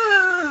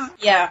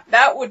 Yeah,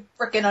 that would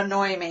frickin'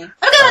 annoy me. Oh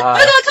my god, come on!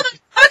 Oh my god, come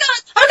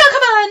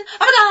on! Oh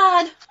my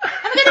god! Oh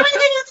my god! Oh my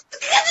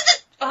god!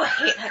 Oh, I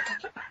hate that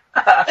guy.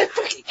 I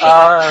fucking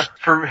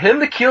For him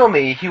to kill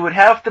me, he would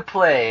have to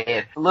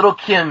play Little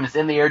Kim's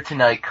In the Air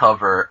Tonight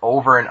cover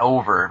over and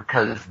over,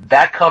 because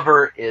that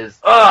cover is,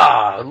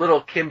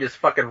 Little Kim just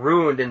fucking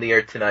ruined In the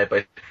Air Tonight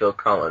by Phil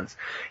Collins.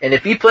 And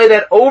if he played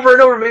that over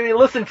and over and made me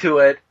listen to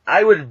it,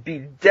 I would be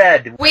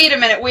dead. Wait a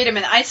minute.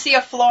 I see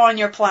a flaw in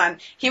your plan.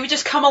 He would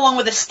just come along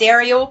with a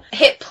stereo,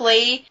 hit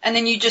play, and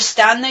then you just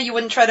stand there. You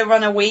wouldn't try to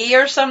run away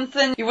or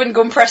something. You wouldn't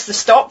go and press the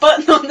stop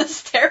button on the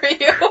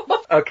stereo.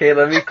 Okay,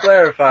 let me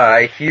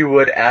clarify. He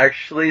would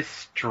actually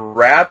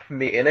strap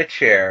me in a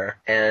chair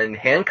and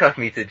handcuff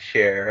me to the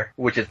chair,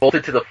 which is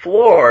bolted to the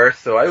floor,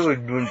 so I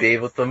wouldn't be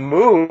able to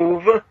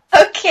move.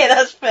 Okay,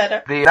 that's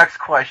better. The next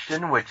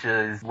question, which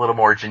is a little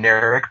more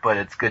generic, but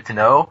it's good to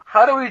know.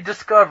 How do we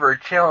discover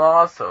Channel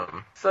Awesome?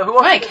 So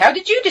Mike, how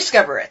did you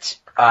discover it?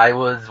 I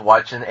was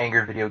watching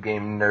Angry Video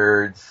Game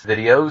Nerd's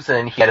videos,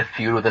 and he had a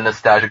feud with a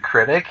Nostalgia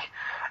Critic,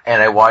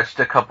 and I watched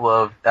a couple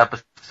of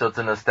episodes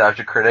of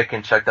Nostalgia Critic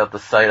and checked out the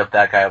site of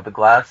that guy with the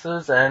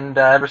glasses, and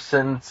ever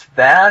since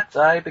that,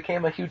 I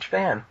became a huge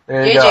fan.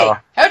 There you go.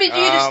 How did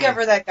you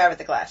discover that guy with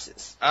the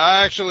glasses?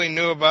 I actually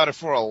knew about it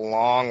for a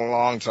long,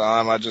 long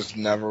time. I just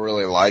never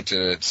really liked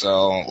it.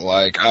 So,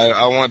 like,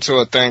 I went to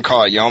a thing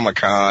called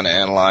Youmacon,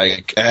 and,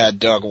 like, it had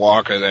Doug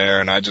Walker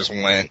there, and I just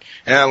went.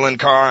 And had Lynn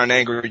Carr and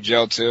Angry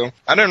Joe, too.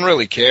 I didn't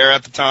really care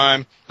at the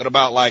time. But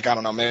about, like, I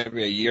don't know,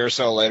 maybe a year or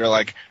so later,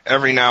 like,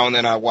 every now and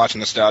then I watch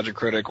Nostalgia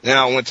Critic. Then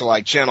I went to,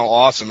 like, Channel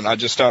Awesome, and I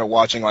just started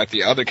watching, like,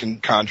 the other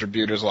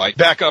contributors, like,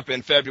 back up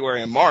in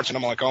February and March, and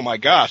I'm like, oh my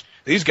gosh,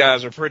 these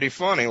guys are pretty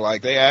funny.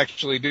 Like, they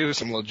actually do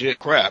some legit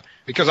crap.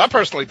 Because I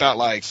personally thought,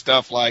 like,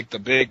 stuff like The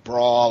Big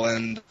Brawl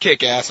and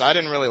Kick-Ass, I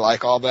didn't really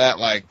like all that.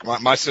 Like,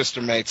 my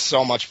sister made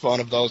so much fun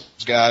of those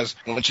guys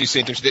when she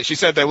seen them. She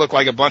said they looked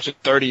like a bunch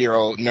of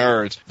 30-year-old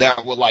nerds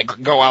that would,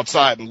 like, go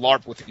outside and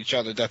LARP with each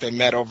other that they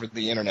met over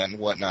the internet and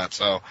whatnot.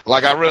 So,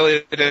 like, I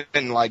really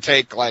didn't, like,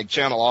 take, like,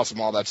 Channel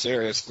Awesome all that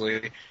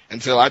seriously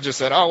until I just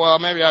said, oh, well,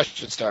 maybe I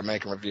should start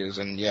making reviews.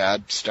 And, yeah,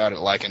 I started,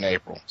 like, in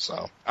April.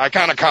 So I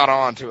kind of caught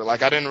on to it.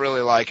 Like, I didn't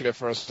really like it at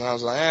first, and I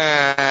was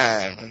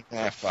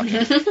like, fuck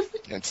it.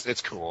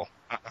 It's cool.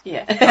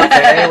 Yeah.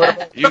 Okay,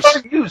 what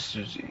about you,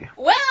 Susie?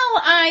 Well,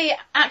 I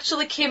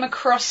actually came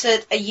across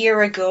it a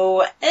year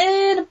ago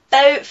in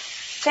about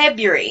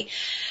February.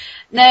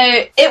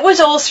 Now, it was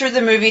all through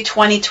the movie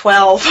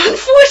 2012,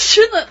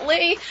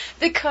 unfortunately,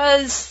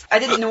 because I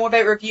didn't know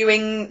about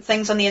reviewing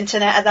things on the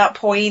internet at that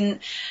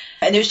point.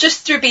 And it was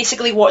just through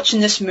basically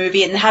watching this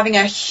movie and having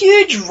a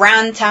huge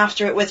rant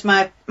after it with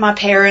my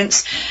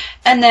parents.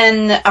 And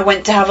then I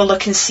went to have a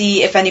look and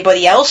see if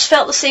anybody else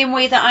felt the same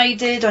way that I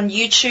did on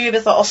YouTube. I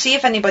thought, I'll see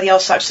if anybody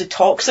else actually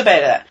talks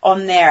about it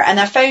on there. And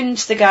I found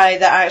the guy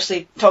that I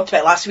actually talked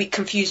about last week,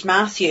 Confused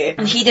Matthew,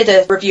 and he did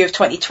a review of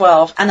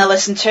 2012. And I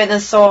listened to it and I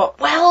thought,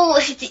 well,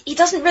 he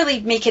doesn't really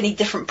make any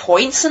different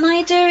points than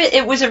I do.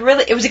 It was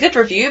a good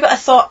review, but I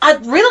thought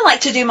I'd really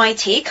like to do my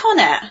take on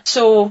it.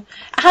 So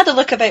I had a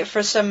look about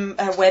for some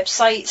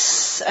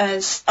websites.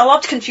 I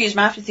loved Confused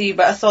Matthew,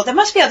 but I thought there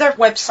must be other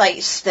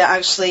websites that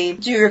actually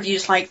do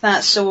reviews like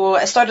that. So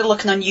I started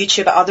looking on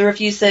YouTube at other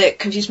reviews that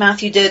Confused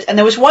Matthew did, and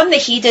there was one that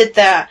he did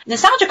that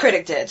Nostalgia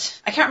Critic did.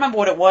 I can't remember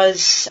what it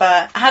was,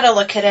 but I had a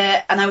look at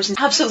it, and I was in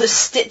absolute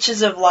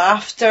stitches of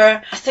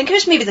laughter. I think it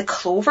was maybe the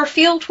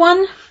Cloverfield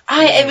one.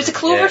 It was a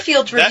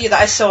Cloverfield review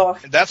that I saw.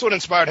 That's what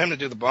inspired him to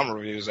do the bum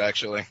reviews,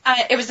 actually.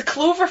 It was the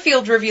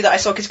Cloverfield review that I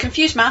saw, because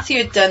Confused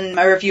Matthew had done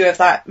a review of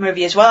that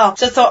movie as well.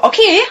 So I thought,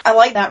 okay, I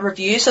like that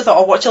review, so I thought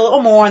I'll watch a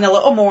little more and a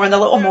little more and a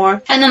little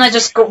more. And then I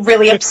just got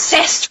really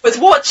obsessed with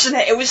watching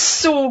it. It was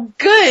so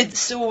good.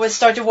 So I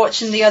started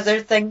watching the other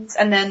things,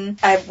 and then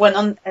I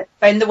found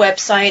the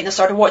website, and I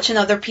started watching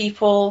other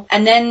people.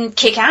 And then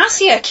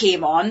Kick-Assia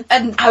came on,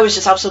 and I was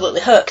just absolutely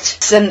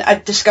hooked. So then I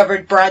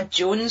discovered Brad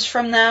Jones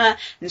from that,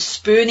 and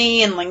Spoonie,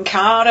 and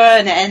Linkara,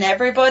 and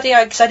everybody,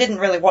 because I didn't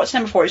really watch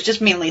them before. It was just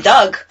mainly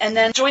Doug. And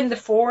then joined the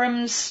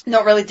forums,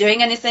 not really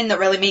doing anything, not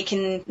really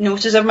making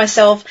notices of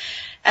myself.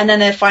 And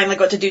then I finally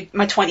got to do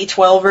my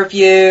 2012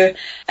 review,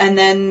 and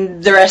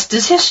then the rest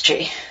is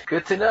history.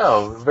 Good to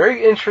know.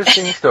 Very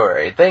interesting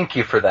story. Thank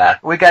you for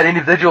that. We got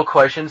individual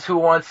questions. Who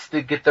wants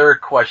to get their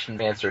question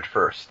answered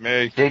first?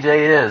 Me.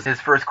 JJ is. His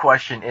first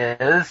question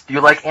is, do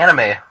you like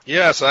anime?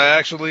 Yes, I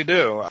actually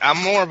do.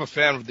 I'm more of a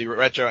fan of the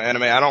retro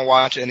anime. I don't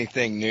watch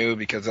anything new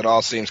because it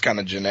all seems kind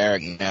of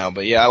generic now.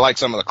 But yeah, I like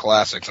some of the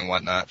classics and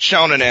whatnot.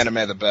 Shonen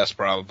anime the best,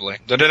 probably.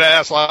 Did it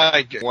ask,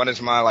 like, what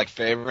is my, like,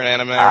 favorite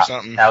anime or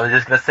something? I was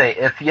just going to say,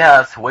 if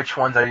yes, which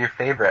ones are your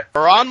favorite?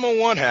 Ranma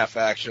One Half,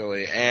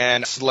 actually,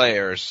 and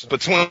Slayers.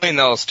 Between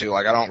those two,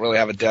 like, I don't really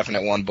have a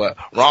definite one, but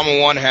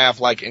Ranma One Half,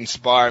 like,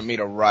 inspired me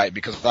to write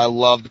because I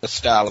love the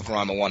style of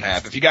Ranma One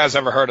Half. If you guys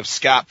ever heard of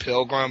Scott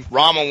Pilgrim,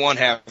 Ranma One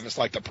Half is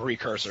like the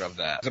precursor of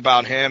that. It's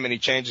about him, and he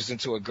changes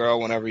into a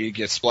girl whenever he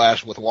gets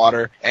splashed with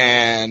water,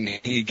 and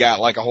he got,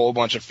 like, a whole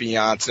bunch of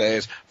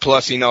fiancés,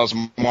 plus he knows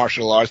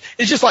martial arts.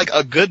 It's just, like,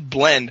 a good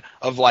blend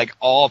of, like,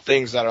 all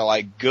things that are,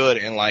 like, good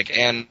in, like,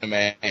 anime,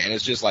 and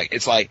it's just, like,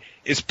 it's like,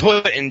 it's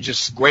put in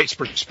just great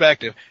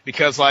perspective,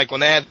 because like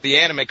when they had the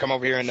anime come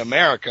over here in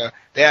America,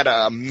 they had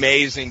an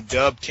amazing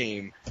dub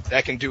team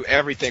that can do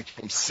everything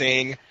from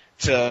sing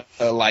to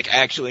like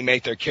actually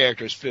make their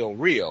characters feel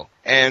real.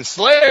 And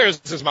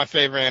Slayers is my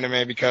favorite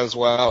anime because,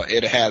 well,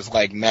 it has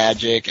like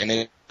magic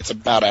and it's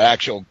about an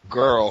actual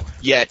girl,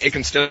 yet it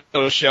can still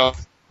show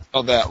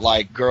that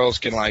like girls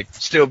can like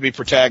still be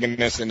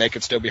protagonists and they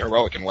could still be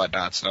heroic and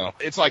whatnot. So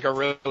it's like a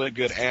really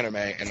good anime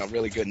and a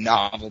really good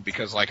novel,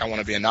 because like I want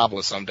to be a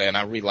novelist someday, and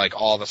I read like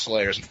all the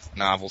Slayers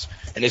novels,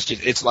 and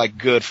it's like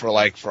good for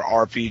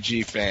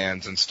RPG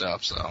fans and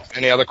stuff. So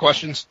any other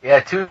questions? Yeah,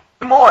 2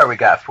 more we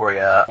got for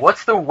you.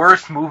 What's the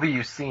worst movie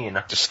you've seen?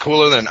 Just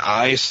Cooler Than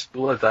Ice.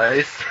 Cool as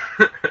ice.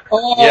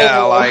 Oh.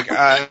 Yeah, like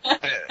I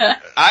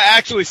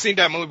actually seen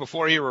that movie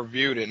before he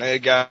reviewed it, and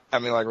it got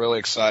me like really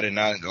excited. And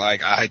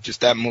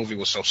that movie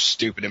was so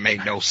stupid, it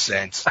made no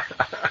sense.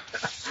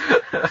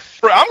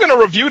 I'm gonna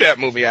review that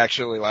movie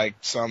actually like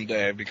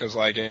someday, because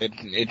like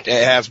it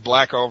has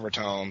black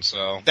overtones.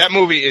 So that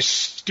movie is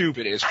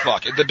stupid as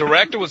fuck. The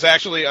director was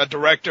actually a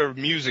director of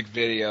music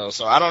videos,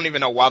 so I don't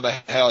even know why the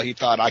hell he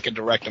thought I could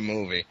direct a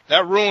movie.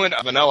 That ruined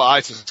Vanilla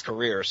Ice's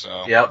career.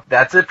 So yep,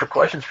 that's it for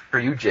questions for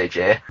you,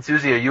 JJ.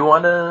 Susie, you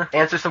want to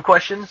answer some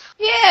questions?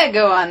 Yeah,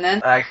 go on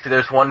then. Actually,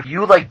 there's one.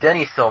 You like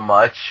Denny's so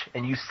much,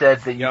 and you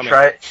said that you Yummy.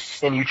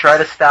 try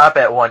to stop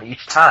at one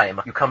each time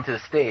you come to the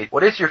state.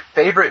 What is your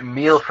favorite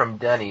meal from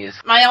Denny's?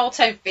 My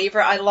all-time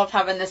favorite, I love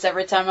having this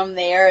every time I'm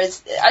there,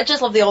 is I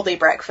just love the all-day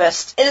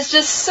breakfast. It's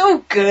just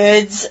so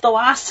good. The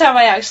last time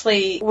I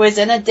actually was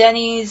in a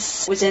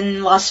Denny's was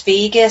in Las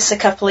Vegas a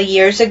couple of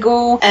years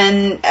ago,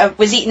 and I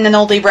was eating an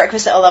all-day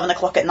breakfast at 11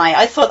 o'clock at night.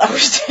 I thought that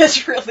was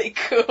just really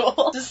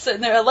cool. Just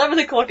sitting there at 11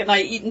 o'clock at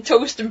night eating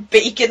toast and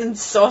bacon and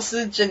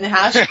sausage and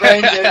hash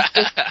browns.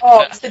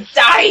 It's to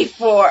die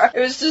for. It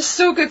was just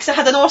so good, because I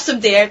had an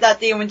awesome day out that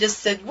day, and we just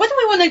said, what do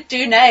we want to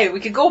do now? We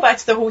could go back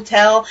to the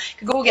hotel,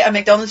 could go get a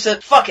McDonald's, so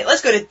fuck it,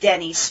 let's go to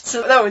Denny's.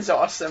 So that was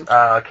awesome.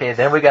 Okay,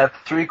 then we got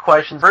 3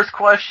 questions. First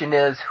question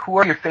is, who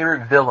are your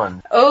favorite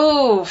villains?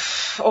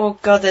 Oh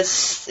god,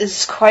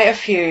 there's quite a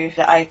few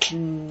that I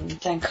can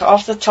think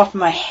off the top of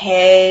my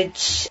head.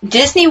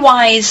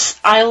 Disney-wise,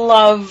 I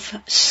love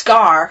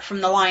Scar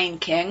from The Lion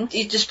King.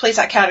 He just plays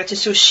that character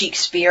so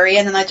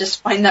Shakespearean, and I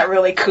just find that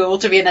really cool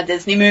to be in a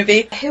Disney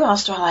movie. Who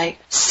else do I like?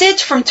 Sid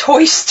from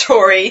Toy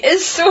Story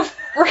is so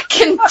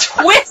freaking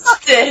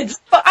twisted.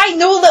 But I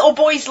know little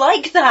boys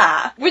like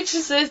that, which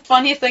is the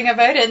funny thing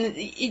about it.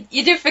 And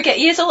you do forget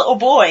he is a little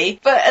boy,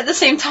 but at the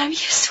same time, he's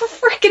so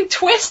freaking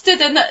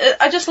twisted. And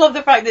I just love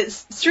the fact that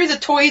through the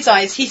toy's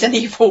eyes, he's an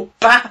evil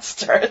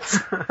bastard.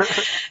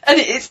 And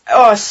it's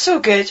so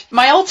good.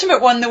 My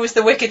ultimate one, though, was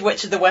the Wicked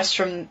Witch of the West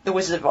from The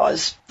Wizard of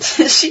Oz.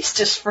 She's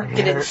just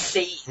freaking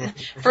insane.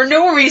 For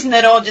no reason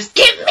at all, just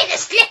give me the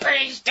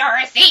slippers,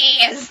 Dorothy.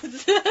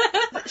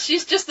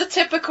 She's just the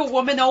typical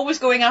woman always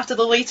going after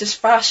the latest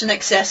fashion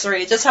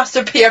accessory. It just has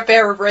to be a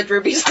pair of red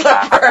ruby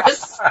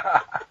slippers.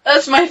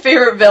 That's my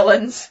favorite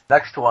villains.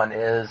 Next one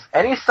is,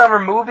 any summer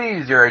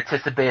movies you're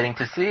anticipating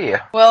to see?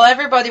 Well,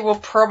 everybody will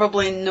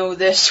probably know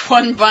this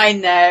one by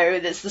now.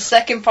 That's the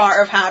second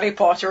part of Harry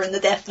Potter and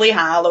the Deathly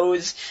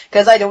Hallows,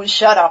 because I don't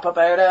shut up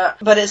about it.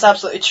 But it's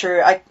absolutely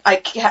true. I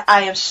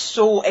am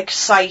so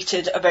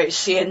excited about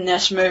seeing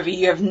this movie.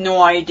 You have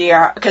no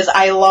idea, because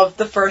I love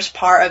the first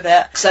part of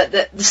it. So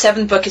the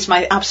 7th book is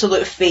my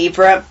absolute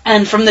favourite,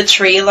 and from the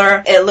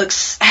trailer, it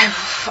looks...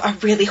 I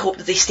really hope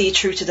that they stay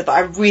true to the book.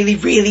 I really,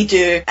 really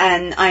do.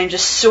 And I'm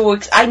just so...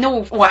 I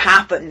know what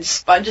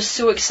happens, but I'm just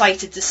so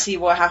excited to see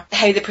how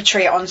they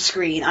portray it on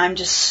screen. I'm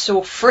just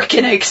so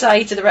freaking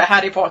excited about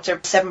Harry Potter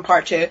 7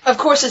 Part 2. Of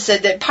course, I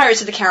said that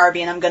Pirates of the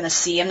Caribbean I'm going to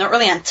see. I'm not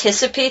really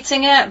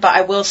anticipating it, but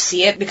I will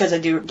see it because I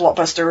do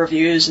blockbuster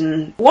reviews.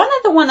 And one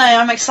other one I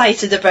am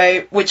excited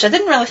about, which I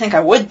didn't really think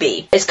I would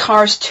be, is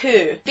Cars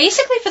 2.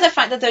 Basically for the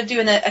fact that they're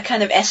doing a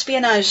kind of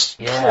espionage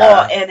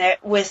plot in it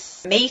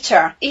with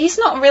Mater. He's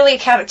not really a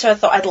character I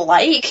thought I'd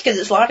like, because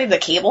it's Larry the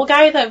Cable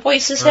Guy that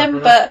voices him,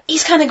 but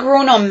he's kind of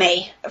grown on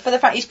me for the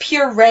fact he's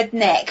pure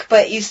redneck,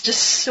 but he's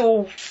just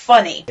so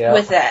funny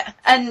with it.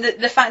 And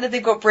the fact that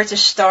they've got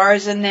British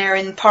stars in there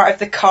in part of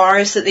the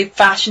cars that they've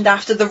fashioned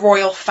after the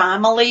royal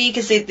family,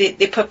 because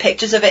they put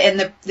pictures of it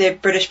in the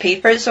British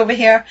papers over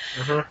here.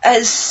 So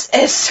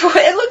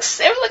it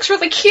looks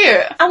really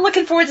cute. I'm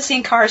looking forward to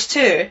seeing Cars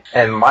 2.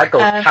 And Michael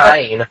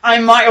Caine.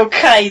 I'm Michael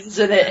Caine's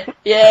in it.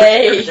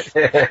 Yay!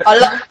 I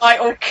love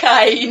Michael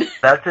Caine.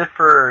 That's it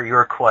for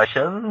your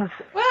questions.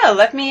 Well,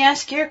 let me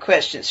ask your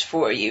questions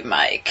for you,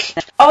 Mike.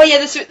 Oh yeah,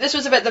 this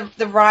was about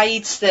the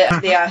rides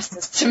that they asked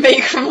us to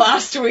make from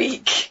last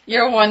week.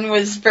 Your one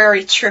was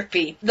very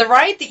trippy. The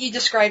ride that you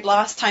described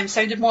last time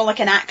sounded more like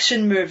an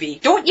action movie.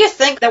 Don't you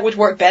think that would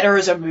work better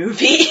as a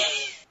movie?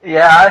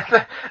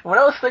 Yeah, when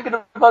I was thinking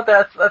about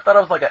that, I thought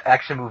it was like an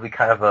action movie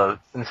kind of a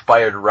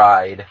inspired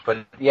ride.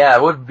 But yeah,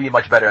 it would be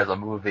much better as a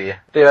movie.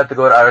 They'd have to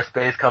go to outer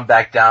space, come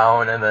back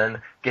down, and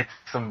then get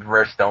some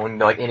rare stone,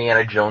 like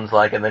Indiana Jones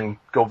like, and then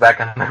go back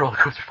on the roller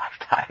coaster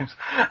 5 times.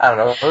 I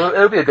don't know.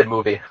 It'll be a good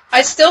movie.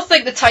 I still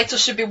think the title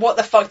should be "What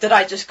the fuck did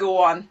I just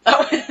go on?"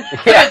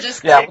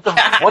 Yeah.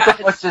 What the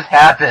fuck just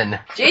happened?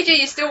 JJ,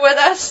 you still with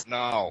us?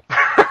 No.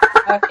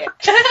 Okay.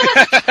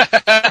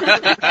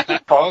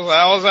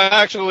 I was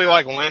actually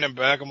like leaning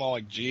back. I'm all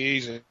like,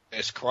 Jesus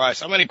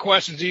Christ, how many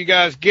questions do you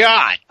guys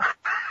got?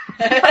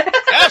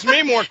 Ask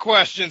me more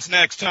questions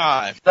next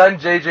time. Send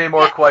JJ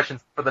more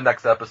questions for the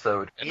next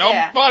episode. And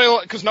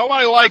because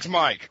nobody likes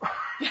Mike.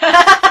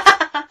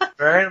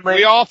 Apparently,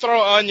 we all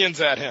throw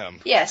onions at him.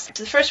 Yes.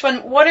 So the first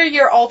one, what are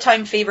your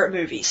all-time favorite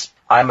movies?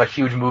 I'm a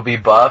huge movie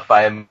buff.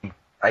 I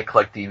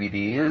collect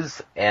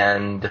DVDs,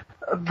 and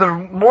the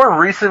more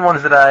recent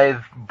ones that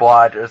I've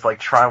bought is like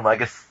Tron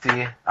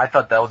Legacy. I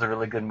thought that was a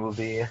really good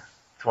movie.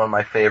 It's one of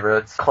my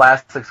favorites.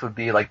 Classics would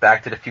be like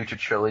Back to the Future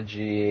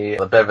trilogy,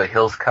 the Beverly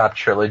Hills Cop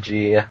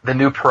trilogy. The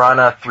new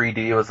Piranha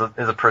 3D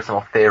is a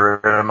personal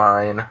favorite of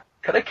mine.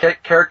 Could I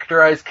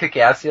characterize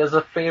Kick-Ass as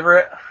a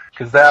favorite?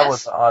 Because that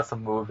was an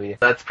awesome movie.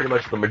 That's pretty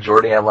much the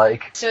majority I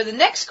like. So the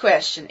next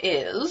question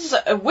is,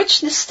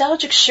 which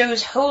nostalgic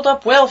shows hold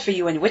up well for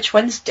you and which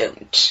ones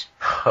don't?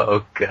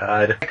 Oh,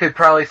 God. I could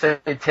probably say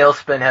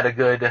Tailspin had a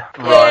good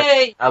run.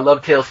 Yay! I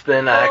love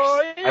Tailspin.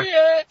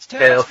 It's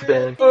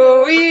Tailspin.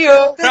 Oh,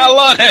 yeah. I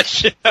love that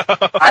show.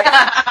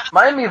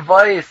 Miami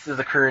Vice is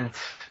a current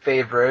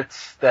favorite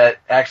that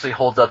actually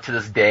holds up to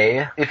this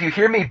day. If you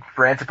hear me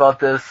rant about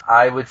this,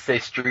 I would say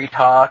Street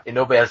Talk, and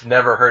nobody has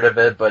never heard of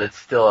it, but it's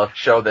still a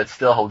show that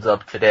still holds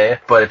up today.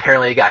 But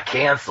apparently it got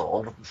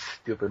canceled.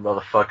 Stupid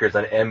motherfuckers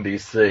on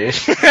NBC.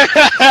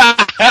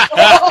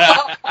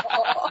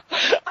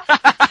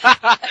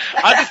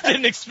 I just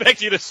didn't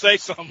expect you to say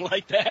something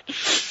like that.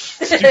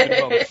 Stupid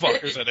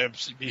motherfuckers at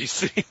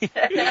MCBC.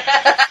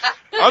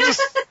 I'm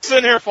just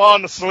sitting here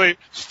falling asleep.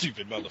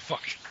 Stupid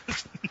motherfuckers.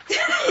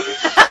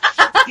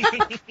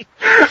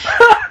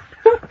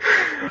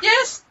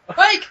 Yes,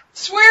 Mike,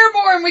 swear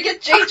more and we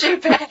get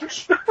JJ back.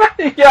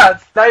 Yeah,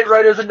 Knight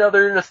Rider's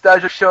another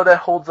nostalgic show that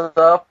holds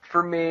up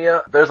for me.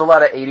 There's a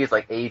lot of 80s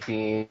like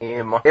A-Team.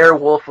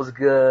 Airwolf was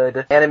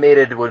good.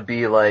 Animated would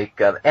be like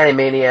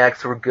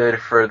Animaniacs were good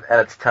at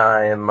its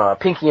time.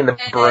 Pinky and the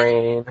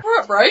Brain.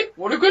 Right,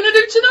 what are we going to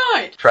do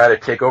tonight? Try to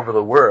take over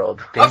the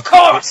world. Of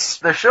course!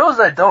 The shows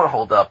that don't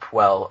hold up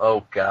well,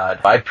 oh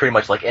god. I pretty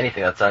much like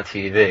anything that's on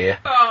TV.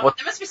 Oh,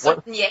 there must be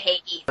something you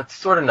hate. It's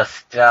sort of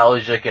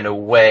nostalgic in a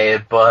way,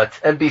 but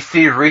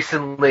NBC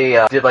recently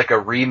did like a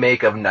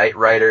remake of Knight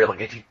Rider,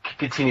 like a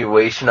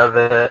continuation of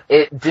it.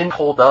 It didn't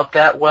hold up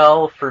that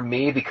well for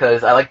me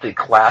because I like the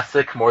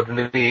classic more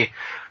than the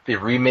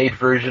remade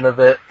version of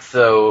it.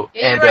 So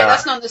yeah, right.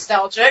 That's not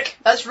nostalgic.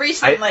 That's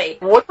recently.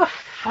 What the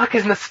fuck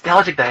is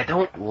nostalgic that I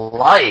don't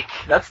like?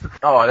 There's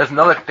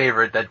another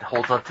favorite that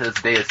holds up to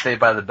this day is Saved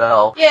by the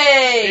Bell.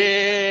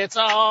 Yay! It's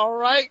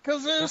alright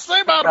because it's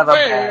Saved by the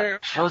Bell.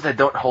 Shows that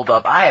don't hold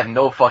up, I have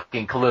no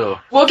fucking clue.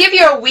 We'll give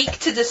you a week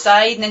to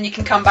decide, and then you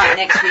can come back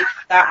next week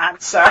with that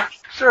answer.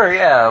 Sure,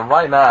 yeah,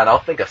 why not? I'll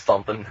think of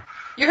something.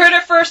 You heard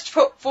it first,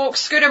 folks.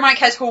 Scooter Mike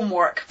has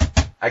homework.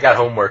 I got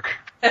homework.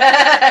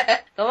 The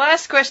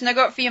last question I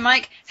got for you,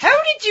 Mike. How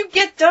did you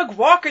get Doug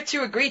Walker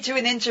to agree to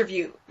an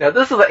interview? Now,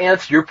 this is the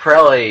answer you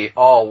probably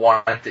all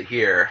want to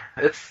hear.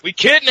 We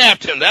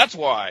kidnapped him, that's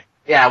why.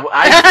 Yeah,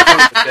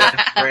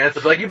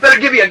 I like, you better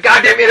give me a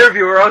goddamn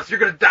interview or else you're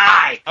gonna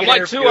die. I'm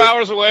like 2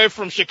 hours away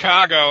from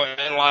Chicago,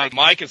 and like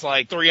Mike is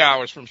like 3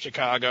 hours from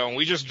Chicago, and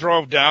we just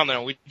drove down there,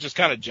 and we just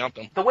kind of jumped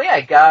him. The way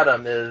I got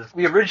him is,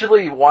 we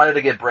originally wanted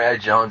to get Brad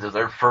Jones as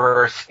our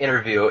first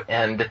interview,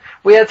 and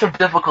we had some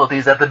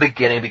difficulties at the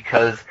beginning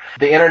because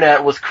the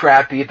internet was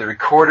crappy, the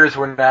recorders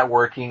were not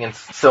working, and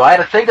so I had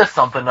to think of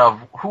something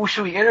of who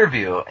should we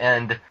interview,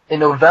 and in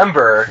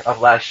November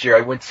of last year,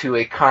 I went to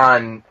a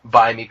con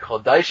by me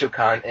called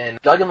DaishoCon, and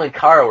Doug and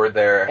Linkara were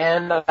there,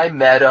 and I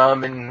met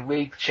him, and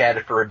we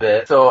chatted for a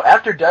bit. So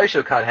after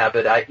DaishoCon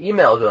happened, I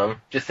emailed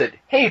him, just said,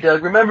 "Hey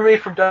Doug, remember me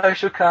from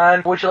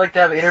DaishoCon? Would you like to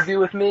have an interview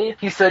with me?"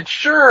 He said,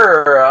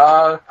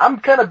 "Sure, I'm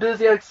kind of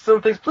busy on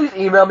some things, please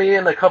email me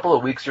in a couple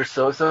of weeks or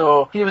so."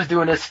 So he was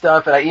doing his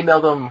stuff, and I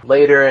emailed him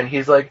later, and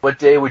he's like, "What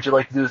day would you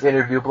like to do this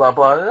interview, blah,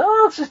 blah."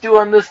 "Oh, let's just do it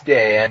on this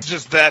day." And it's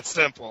just that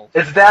simple.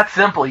 It's that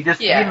simple. You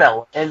just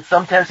email, and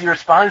sometimes he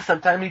responds,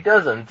 sometimes he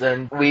doesn't,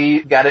 and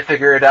we got to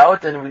figure it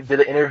out, and we did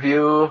an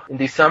interview in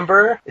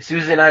December.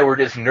 Susie and I were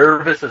just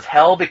nervous as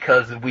hell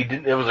because it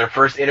was our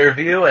first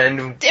interview,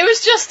 and it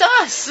was just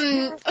us,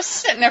 and I was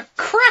sitting there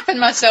crapping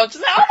myself,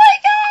 just, oh my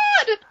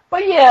god!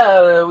 But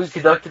yeah, we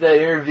conducted that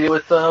interview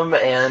with him,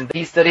 and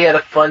he said he had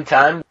a fun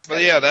time.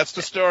 But yeah, that's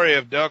the story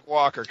of Doug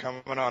Walker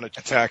coming on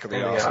Attack of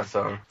the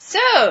Awesome.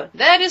 So,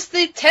 that is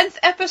the 10th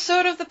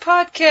episode of the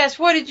podcast.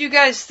 What did you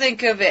guys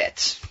think of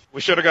it? We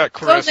should have got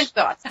Chris. Closing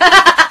thoughts.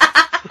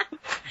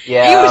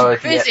 Yeah, he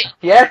was busy.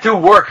 He had to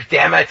work,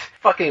 damn it.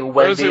 Fucking Wendy's.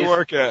 Where does he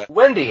work at?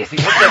 Wendy's. He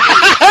worked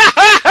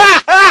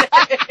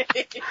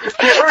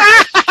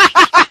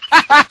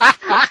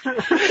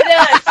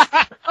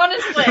Yes.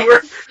 Honestly.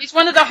 We're- He's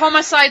one of the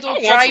homicidal I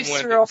want some drive-through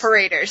Wendy's.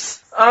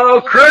 operators.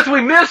 Oh, Chris, we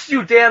missed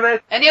you, damn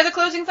it! Any other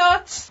closing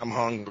thoughts? I'm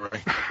hungry.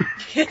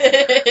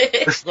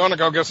 I'm gonna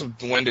go get some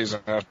Wendy's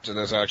after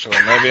this, actually.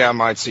 Maybe I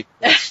might see.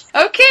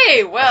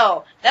 Okay,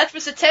 well, that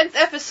was the 10th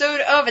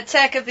episode of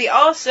Attack of the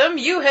Awesome.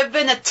 You have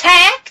been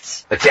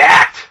attacked!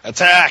 Attacked!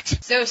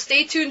 Attacked! So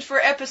stay tuned for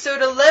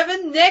episode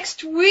 11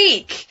 next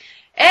week.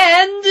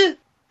 And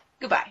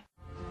goodbye.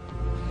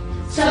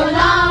 So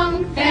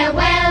long,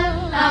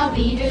 farewell, our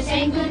readers,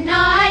 and good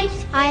night.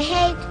 I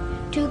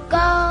hate to go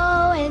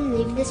and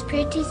leave this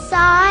pretty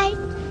sight.